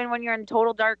light. Even when you're in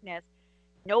total darkness,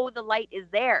 know the light is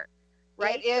there.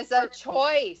 Right? It is a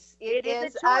choice. It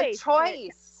is a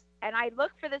choice. And I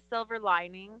look for the silver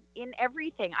lining in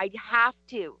everything. I have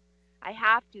to.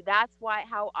 That's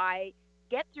how I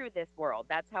get through this world.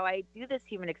 That's how I do this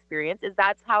human experience.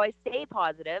 That's how I stay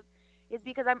positive, is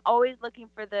because I'm always looking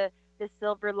for the the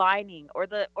silver lining, or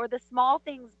the small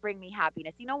things bring me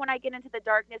happiness. You know, when I get into the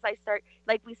darkness, I start,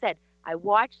 like we said, I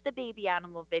watch the baby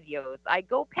animal videos. I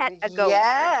go pet a goat.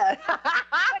 Yeah.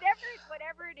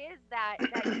 whatever it is that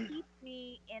keeps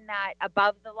me in that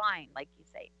above the line, like you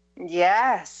say.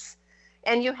 Yes.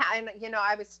 And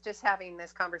I was just having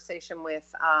this conversation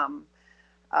with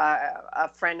a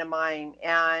friend of mine,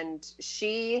 and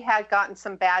she had gotten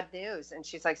some bad news, and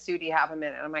she's like, Sue, do you have a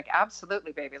minute? I'm like,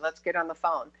 absolutely, baby. Let's get on the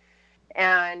phone.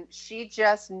 And she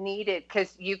just needed,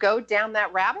 because you go down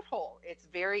that rabbit hole. It's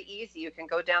very easy. You can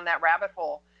go down that rabbit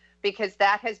hole because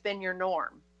that has been your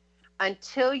norm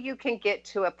until you can get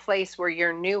to a place where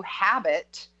your new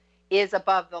habit is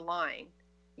above the line.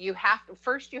 You have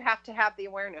to have the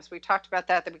awareness. We talked about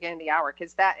that at the beginning of the hour,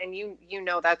 because that, and you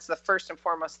know, that's the first and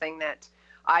foremost thing that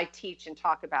I teach and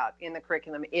talk about in the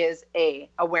curriculum is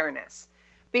awareness.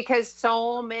 Because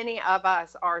so many of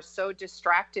us are so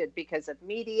distracted because of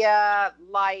media,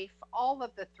 life, all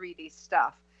of the 3D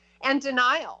stuff, and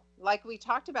denial. Like we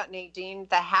talked about, Nadine,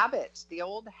 the habits, the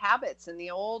old habits and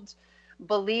the old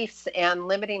beliefs and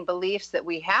limiting beliefs that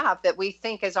we have that we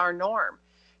think is our norm.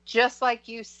 Just like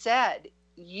you said,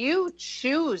 you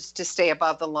choose to stay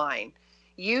above the line.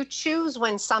 You choose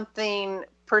when something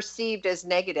perceived as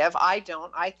negative. I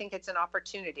don't. I think it's an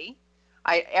opportunity.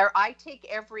 I take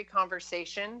every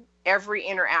conversation, every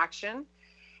interaction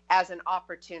as an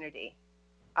opportunity.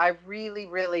 I really,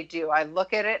 really do. I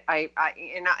look at it, and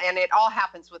it all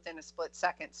happens within a split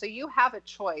second. So you have a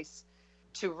choice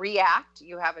to react.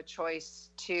 You have a choice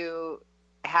to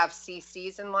have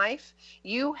CCs in life.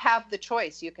 You have the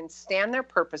choice. You can stand there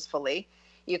purposefully.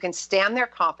 You can stand there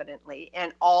confidently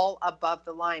and all above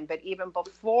the line. But even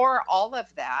before all of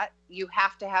that, you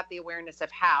have to have the awareness of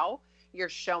how you're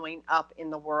showing up in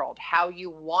the world, how you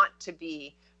want to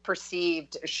be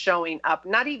perceived showing up,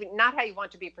 not how you want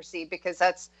to be perceived, because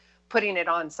that's putting it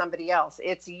on somebody else.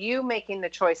 It's you making the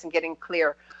choice and getting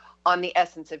clear on the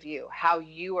essence of you, how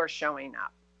you are showing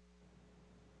up.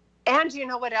 And you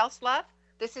know what else, love?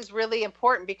 This is really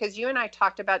important, because you and I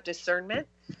talked about discernment,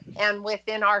 and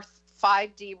within our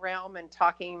 5D realm and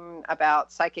talking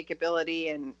about psychic ability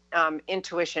and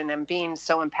intuition and being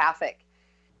so empathic.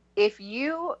 If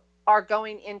you are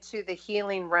going into the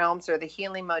healing realms or the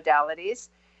healing modalities,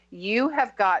 you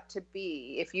have got to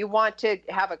be, if you want to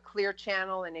have a clear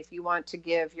channel and if you want to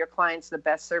give your clients the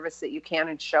best service that you can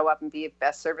and show up and be the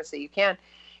best service that you can,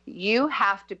 you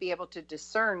have to be able to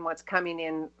discern what's coming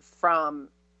in from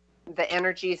the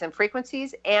energies and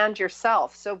frequencies and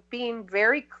yourself. So being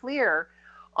very clear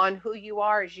on who you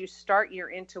are as you start your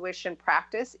intuition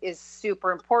practice is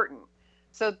super important.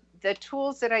 So the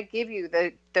tools that I give you,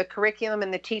 the curriculum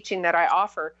and the teaching that I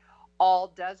offer,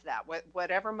 all does that,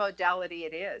 whatever modality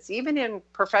it is, even in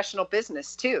professional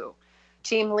business too,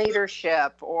 team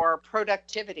leadership or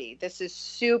productivity. This is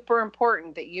super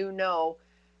important that you know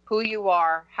who you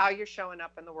are, how you're showing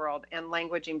up in the world, and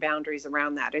languaging boundaries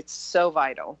around that. It's so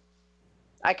vital.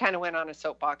 I kind of went on a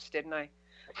soapbox, didn't I?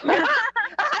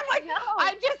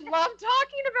 I just love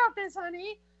talking about this,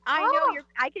 honey. I know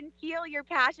I can feel your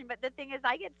passion, but the thing is,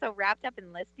 I get so wrapped up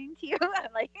in listening to you,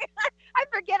 like I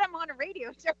forget I'm on a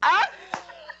radio show. I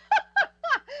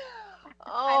love it.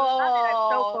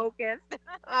 I'm so focused.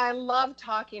 I love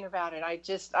talking about it.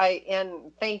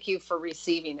 And thank you for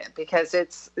receiving it, because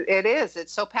it's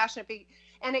so passionate,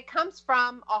 and it comes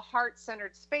from a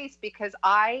heart-centered space, because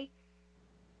I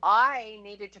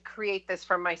needed to create this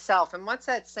for myself. And what's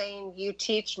that saying? You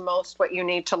teach most what you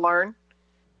need to learn.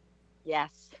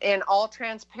 Yes. In all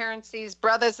transparencies,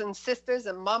 brothers and sisters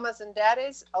and mamas and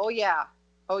daddies. Oh yeah.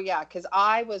 Because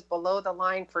I was below the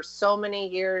line for so many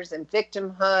years, and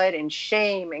victimhood and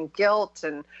shame and guilt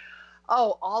and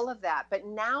all of that. But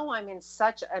now I'm in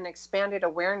such an expanded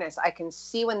awareness. I can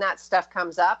see when that stuff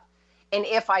comes up. And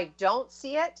if I don't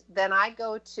see it, then I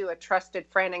go to a trusted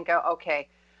friend and go, okay,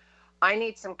 I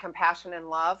need some compassion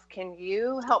and love. Can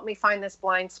you help me find this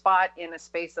blind spot in a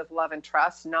space of love and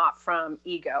trust, not from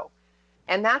ego?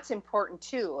 And that's important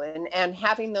too. And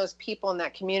having those people in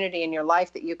that community in your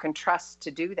life that you can trust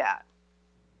to do that.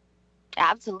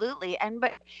 Absolutely. And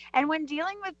when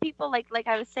dealing with people, like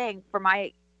I was saying,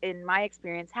 in my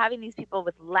experience, having these people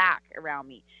with lack around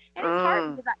me, and it's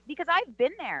hard because I've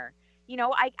been there. You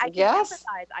know, I can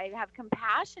empathize. I have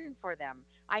compassion for them.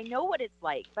 I know what it's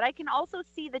like, but I can also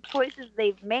see the choices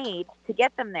they've made to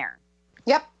get them there.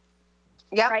 Yep.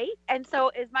 Right. And so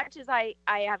as much as I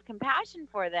have compassion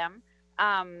for them,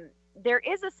 there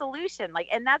is a solution.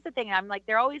 And that's the thing. I'm like,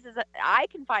 there always is. I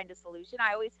can find a solution.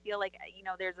 I always feel like,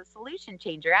 there's a solution.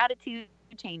 Change your attitude,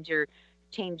 change your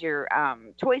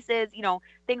choices,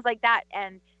 things like that.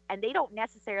 And and they don't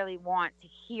necessarily want to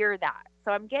hear that.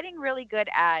 So I'm getting really good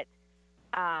at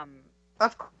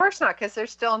of course not, because they're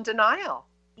still in denial.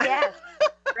 Yes.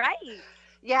 Right.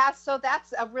 Yeah, so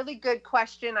that's a really good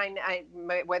question. I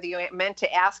whether you meant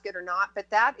to ask it or not, but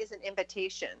that is an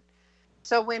invitation.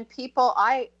 So when people,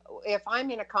 if I'm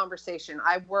in a conversation,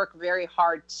 I work very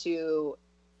hard to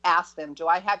ask them, do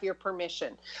I have your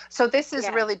permission? So this is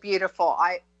really beautiful.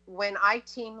 When I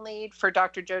team lead for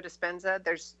Dr. Joe Dispenza,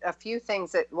 there's a few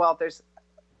things there's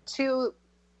two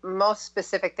most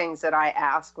specific things that I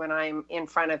ask when I'm in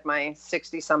front of my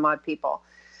 60 some odd people.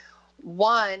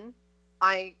 One,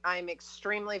 I'm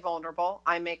extremely vulnerable.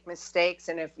 I make mistakes,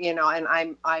 and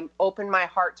I'm open my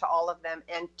heart to all of them.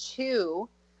 And two,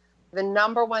 the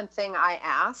number one thing I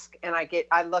ask, and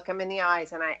I look them in the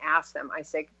eyes and I ask them, I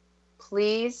say,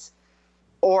 please,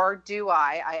 or do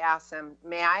I ask them,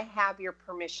 may I have your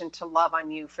permission to love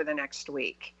on you for the next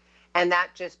week? And that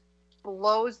just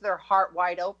blows their heart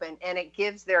wide open, and it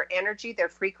gives their energy, their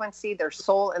frequency, their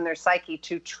soul, and their psyche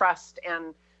to trust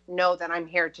and know that I'm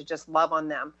here to just love on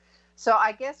them. So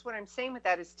I guess what I'm saying with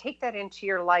that is take that into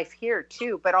your life here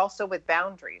too, but also with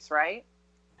boundaries, right?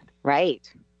 Right.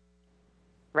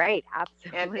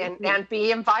 Absolutely. And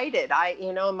be invited.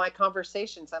 In my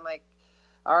conversations, I'm like,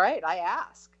 all right, I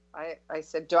ask. I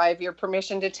said, do I have your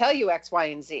permission to tell you X, Y,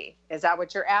 and Z? Is that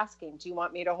what you're asking? Do you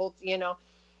want me to hold,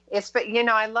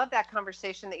 I love that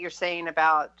conversation that you're saying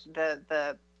about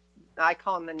the I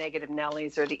call them the negative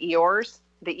Nellies, or the Eeyores.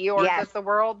 The Eeyores of the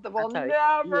world that will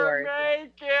never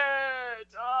make it.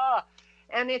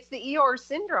 And it's the Eeyore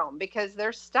syndrome, because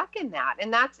they're stuck in that.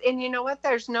 And you know what?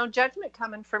 There's no judgment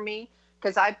coming for me,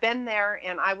 because I've been there,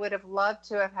 and I would have loved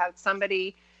to have had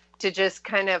somebody to just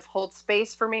kind of hold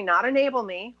space for me, not enable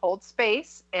me, hold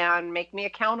space and make me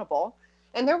accountable.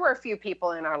 And there were a few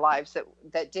people in our lives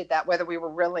that did that, whether we were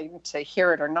willing to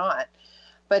hear it or not.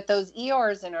 But those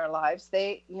Eeyores in our lives,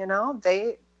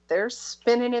 they're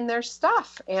spinning in their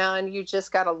stuff, and you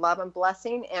just got to love and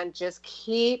blessing and just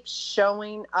keep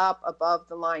showing up above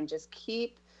the line. Just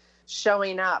keep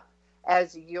showing up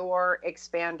as your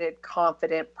expanded,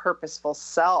 confident, purposeful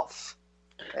self.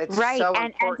 It's right. So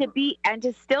and important. and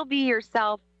to still be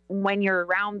yourself when you're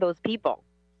around those people.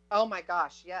 Oh my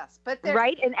gosh. Yes. But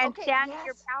right. And stand in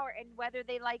your power, and whether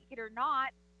they like it or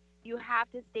not, you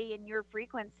have to stay in your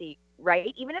frequency,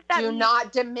 right? Even if that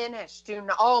not diminish.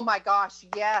 Oh my gosh.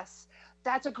 Yes.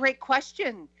 That's a great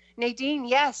question, Nadine.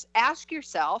 Yes. Ask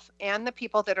yourself, and the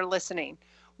people that are listening,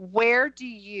 where do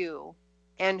you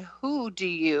and who do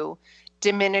you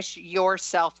diminish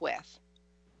yourself with?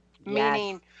 Yes.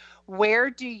 Meaning, where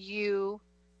do you,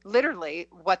 literally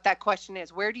what that question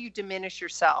is, where do you diminish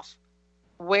yourself?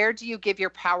 Where do you give your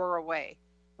power away?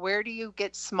 Where do you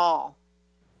get small?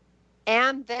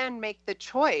 And then make the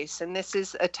choice, and this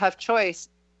is a tough choice,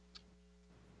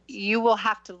 you will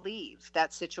have to leave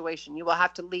that situation. You will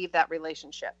have to leave that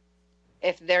relationship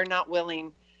if they're not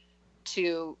willing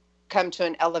to come to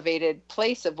an elevated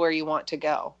place of where you want to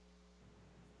go.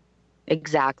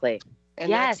 Exactly. And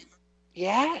yes.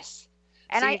 Yes.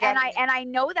 And I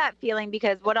know that feeling,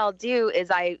 because what I'll do is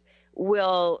I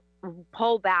will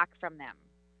pull back from them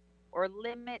or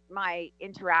limit my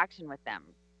interaction with them.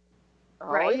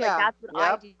 Right? Yeah. Like that's what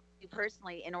I do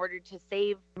personally in order to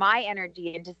save my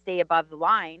energy and to stay above the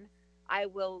line. I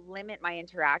will limit my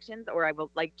interactions, or I will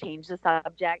change the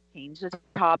subject, change the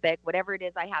topic, whatever it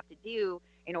is I have to do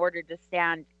in order to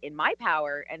stand in my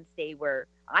power and stay where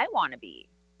I want to be.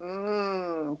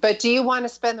 But do you want to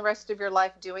spend the rest of your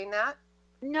life doing that?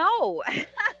 No.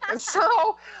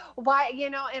 So why,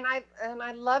 and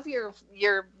I love your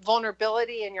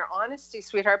vulnerability and your honesty,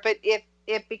 sweetheart. But if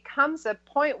it becomes a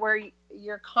point where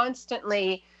you're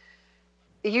constantly,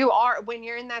 when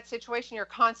you're in that situation, you're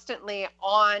constantly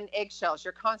on eggshells.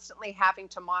 You're constantly having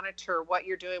to monitor what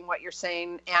you're doing, what you're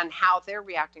saying, and how they're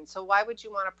reacting. So why would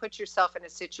you want to put yourself in a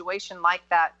situation like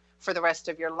that for the rest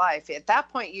of your life? At that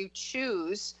point, you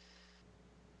choose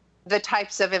the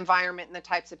types of environment and the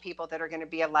types of people that are going to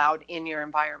be allowed in your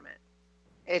environment.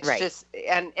 It's right. Just,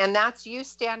 and that's you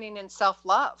standing in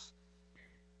self-love.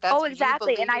 That's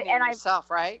exactly. You and yourself,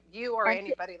 right? You or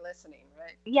anybody listening,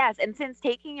 right? Yes. And since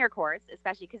taking your course,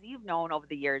 especially because you've known over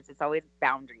the years, it's always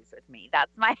boundaries with me.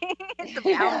 That's my, it's the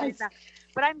boundaries. Yes.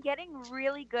 But I'm getting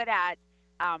really good at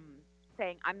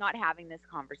saying, I'm not having this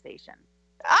conversation.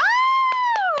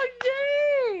 Oh,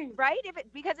 yay! Right?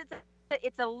 Because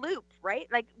it's a loop, right?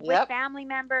 With family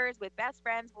members, with best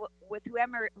friends, with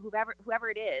whoever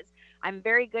it is. I'm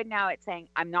very good now at saying,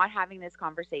 I'm not having this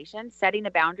conversation, setting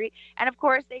a boundary. And of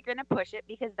course, they're going to push it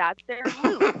because that's their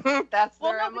loop. That's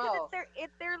their MO. Because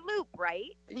it's their loop,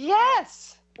 right?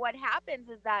 Yes. what happens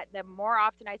is that the more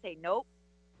often I say, nope,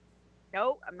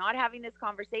 I'm not having this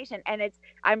conversation. And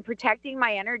I'm protecting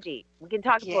my energy. We can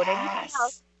talk about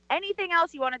anything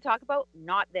else you want to talk about,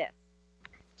 not this.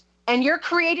 And you're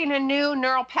creating a new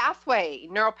neural pathway.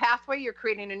 You're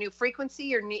creating a new frequency.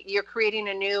 You're creating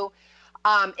a new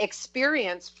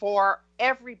experience for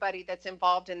everybody that's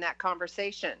involved in that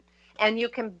conversation. And you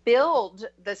can build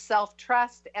the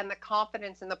self-trust and the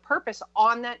confidence and the purpose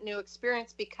on that new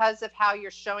experience because of how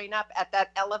you're showing up at that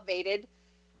elevated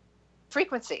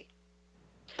frequency.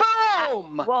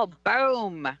 Boom! Well,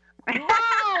 boom.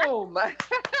 Boom!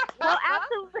 Well,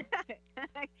 absolutely.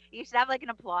 You should have like an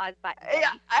applause button.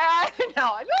 Yeah, I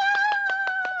know.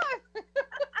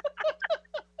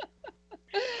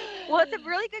 Well, it's a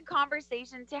really good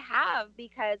conversation to have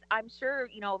because I'm sure,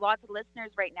 lots of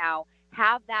listeners right now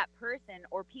have that person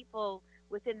or people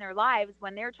within their lives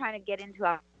when they're trying to get into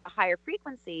a higher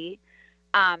frequency.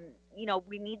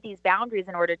 We need these boundaries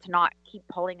in order to not keep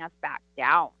pulling us back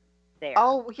down there.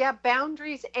 Oh, yeah,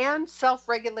 boundaries and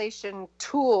self-regulation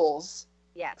tools.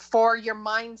 Yes. For your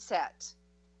mindset.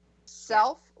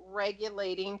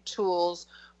 Self-regulating tools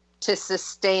to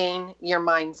sustain your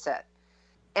mindset.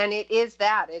 And it is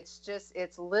that.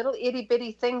 It's little itty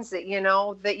bitty things that,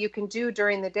 that you can do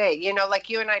during the day. Like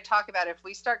you and I talk about, if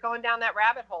we start going down that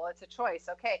rabbit hole, it's a choice.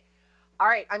 Okay. All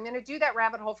right. I'm going to do that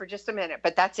rabbit hole for just a minute,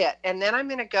 but that's it. And then I'm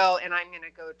going to go to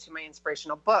my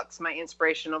inspirational books, my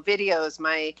inspirational videos,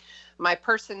 my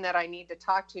person that I need to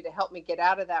talk to help me get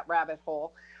out of that rabbit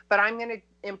hole. But I'm going to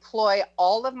employ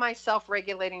all of my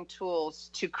self-regulating tools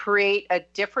to create a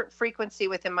different frequency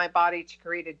within my body, to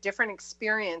create a different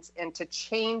experience, and to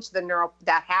change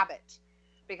that habit.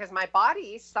 Because my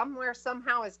body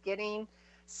somehow is getting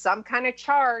some kind of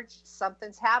charge,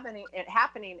 something's happening, and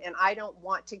I don't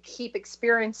want to keep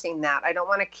experiencing that. I don't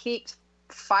want to keep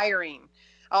firing.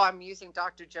 Oh, I'm using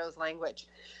Dr. Joe's language.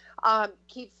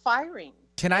 Keep firing.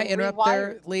 Can I interrupt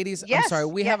there, ladies? Yes, I'm sorry.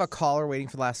 We have a caller waiting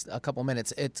for the last couple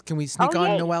minutes. Can we sneak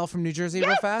on Noelle from New Jersey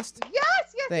real fast?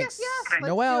 Yes. Thanks. Let's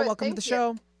Noelle, welcome to the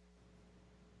show.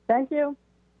 Thank you.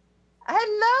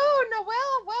 Hello,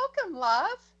 Noelle. Welcome,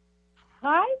 love.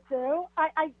 Hi, Sue.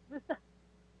 I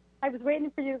was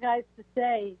waiting for you guys to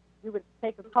say you would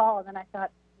take a call, and then I thought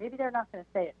maybe they're not going to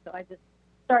say it, so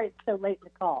sorry it's so late in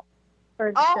the call.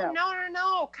 Oh,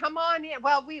 no. Come on in.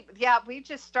 Well, we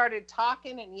just started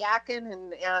talking and yakking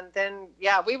and then,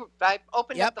 I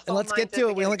opened up the phone and let's lines get to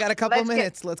it. We only got a couple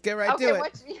minutes. Let's get right to it.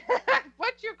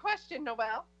 What's your question,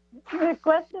 Noelle? The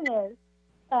question is,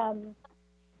 so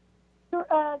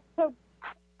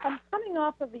I'm coming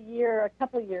off of a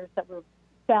couple of years that were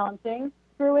challenging.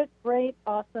 Through it, great,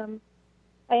 awesome.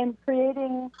 I am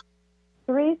creating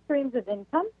 3 streams of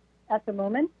income at the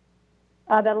moment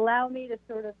that allow me to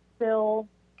sort of still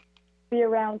be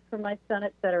around for my son,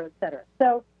 et cetera, et cetera.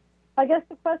 So I guess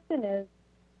the question is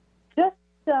just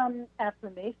some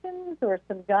affirmations or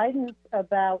some guidance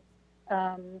about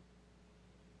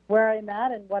where I'm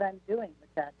at and what I'm doing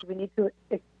with that. Do we need to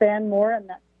expand more on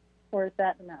that, or is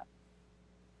that enough?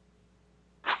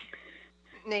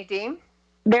 Nadine?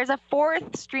 There's a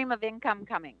 4th stream of income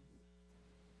coming.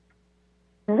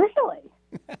 Really?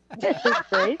 This is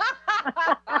great.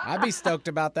 I'd be stoked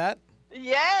about that.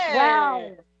 Yay!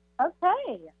 Wow.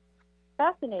 Okay.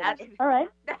 Fascinating. All right.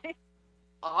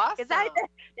 Awesome. Is that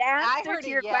the answer to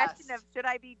your question of should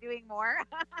I be doing more?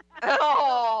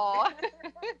 Oh.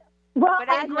 Well, but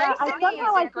I feel like I'm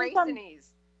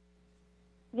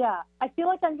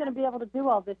going to be able to do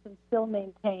all this and still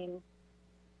maintain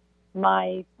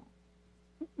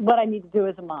what I need to do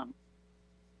as a mom.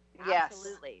 Yes.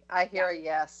 Absolutely. I hear a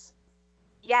yes.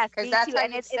 Yes, because that's too. how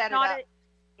and you it's set not it up.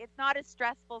 It's not a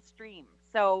stressful stream.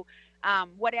 So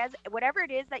whatever it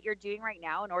is that you're doing right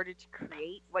now in order to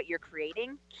create what you're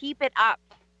creating, keep it up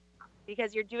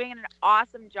because you're doing an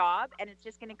awesome job and it's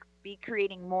just going to be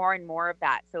creating more and more of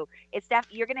that. So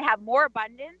you're going to have more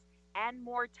abundance and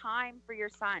more time for your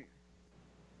son.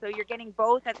 So you're getting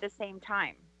both at the same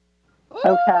time.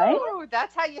 Okay. Ooh,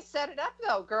 that's how you set it up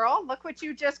though, girl. Look what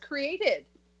you just created.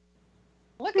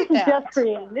 Look this at that. Just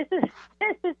creating. This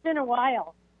has been a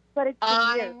while, but it's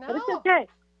been years. But it's okay.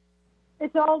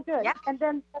 It's all good. Yeah. And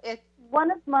then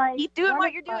one of my keep doing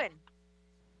what you're doing.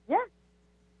 Yeah.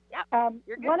 Yeah.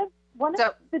 You're good. One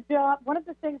of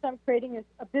the things I'm creating is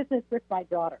a business with my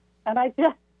daughter, and I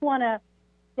just want to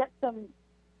get some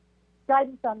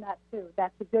guidance on that too.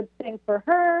 That's a good thing for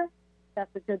her.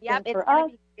 That's a good thing for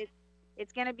us.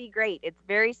 It's going to be great. It's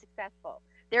very successful.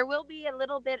 There will be a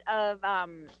little bit of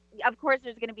course,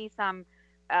 there's going to be some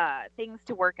things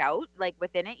to work out. Like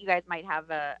within it, you guys might have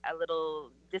a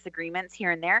little disagreements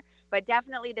here and there, but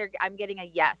definitely I'm getting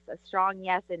a yes, a strong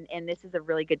yes, and this is a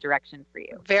really good direction for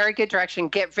you. Very good direction.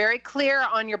 Get very clear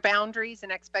on your boundaries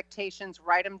and expectations.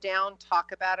 Write them down.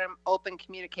 Talk about them. Open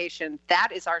communication. That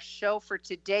is our show for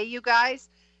today, you guys.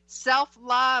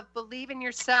 Self-love. Believe in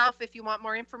yourself. If you want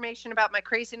more information about my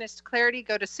craziness to clarity,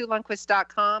 go to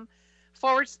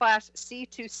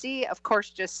SueLundquist.com/C2C. Of course,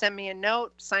 just send me a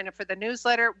note. Sign up for the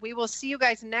newsletter. We will see you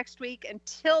guys next week.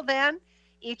 Until then,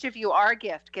 each of you are a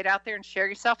gift. Get out there and share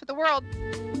yourself with the world.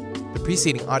 The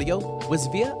preceding audio was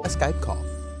via a Skype call.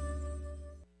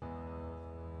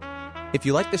 If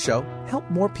you like the show,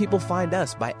 help more people find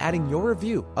us by adding your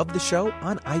review of the show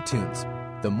on iTunes.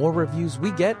 The more reviews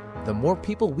we get, the more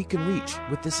people we can reach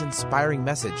with this inspiring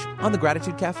message on the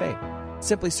Gratitude Cafe.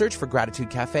 Simply search for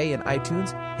Gratitude Cafe in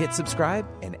iTunes, hit subscribe,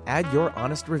 and add your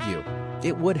honest review.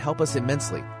 It would help us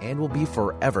immensely and we'll be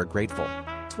forever grateful.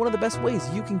 It's one of the best ways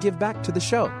you can give back to the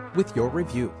show with your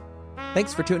review.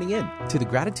 Thanks for tuning in to the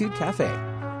Gratitude Cafe.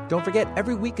 Don't forget,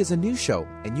 every week is a new show,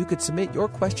 and you could submit your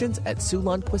questions at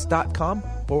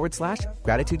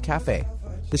SueLundquist.com/Gratitude Cafe.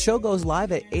 The show goes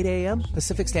live at 8 a.m.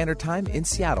 Pacific Standard Time in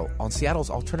Seattle on Seattle's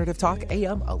Alternative Talk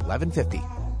AM 1150.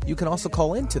 You can also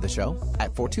call in to the show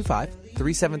at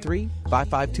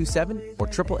 425-373-5527 or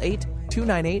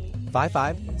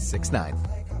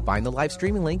 888-298-5569. Find the live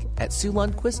streaming link at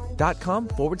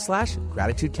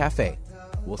SueLundquist.com/Gratitude Cafe.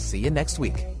 We'll see you next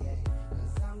week.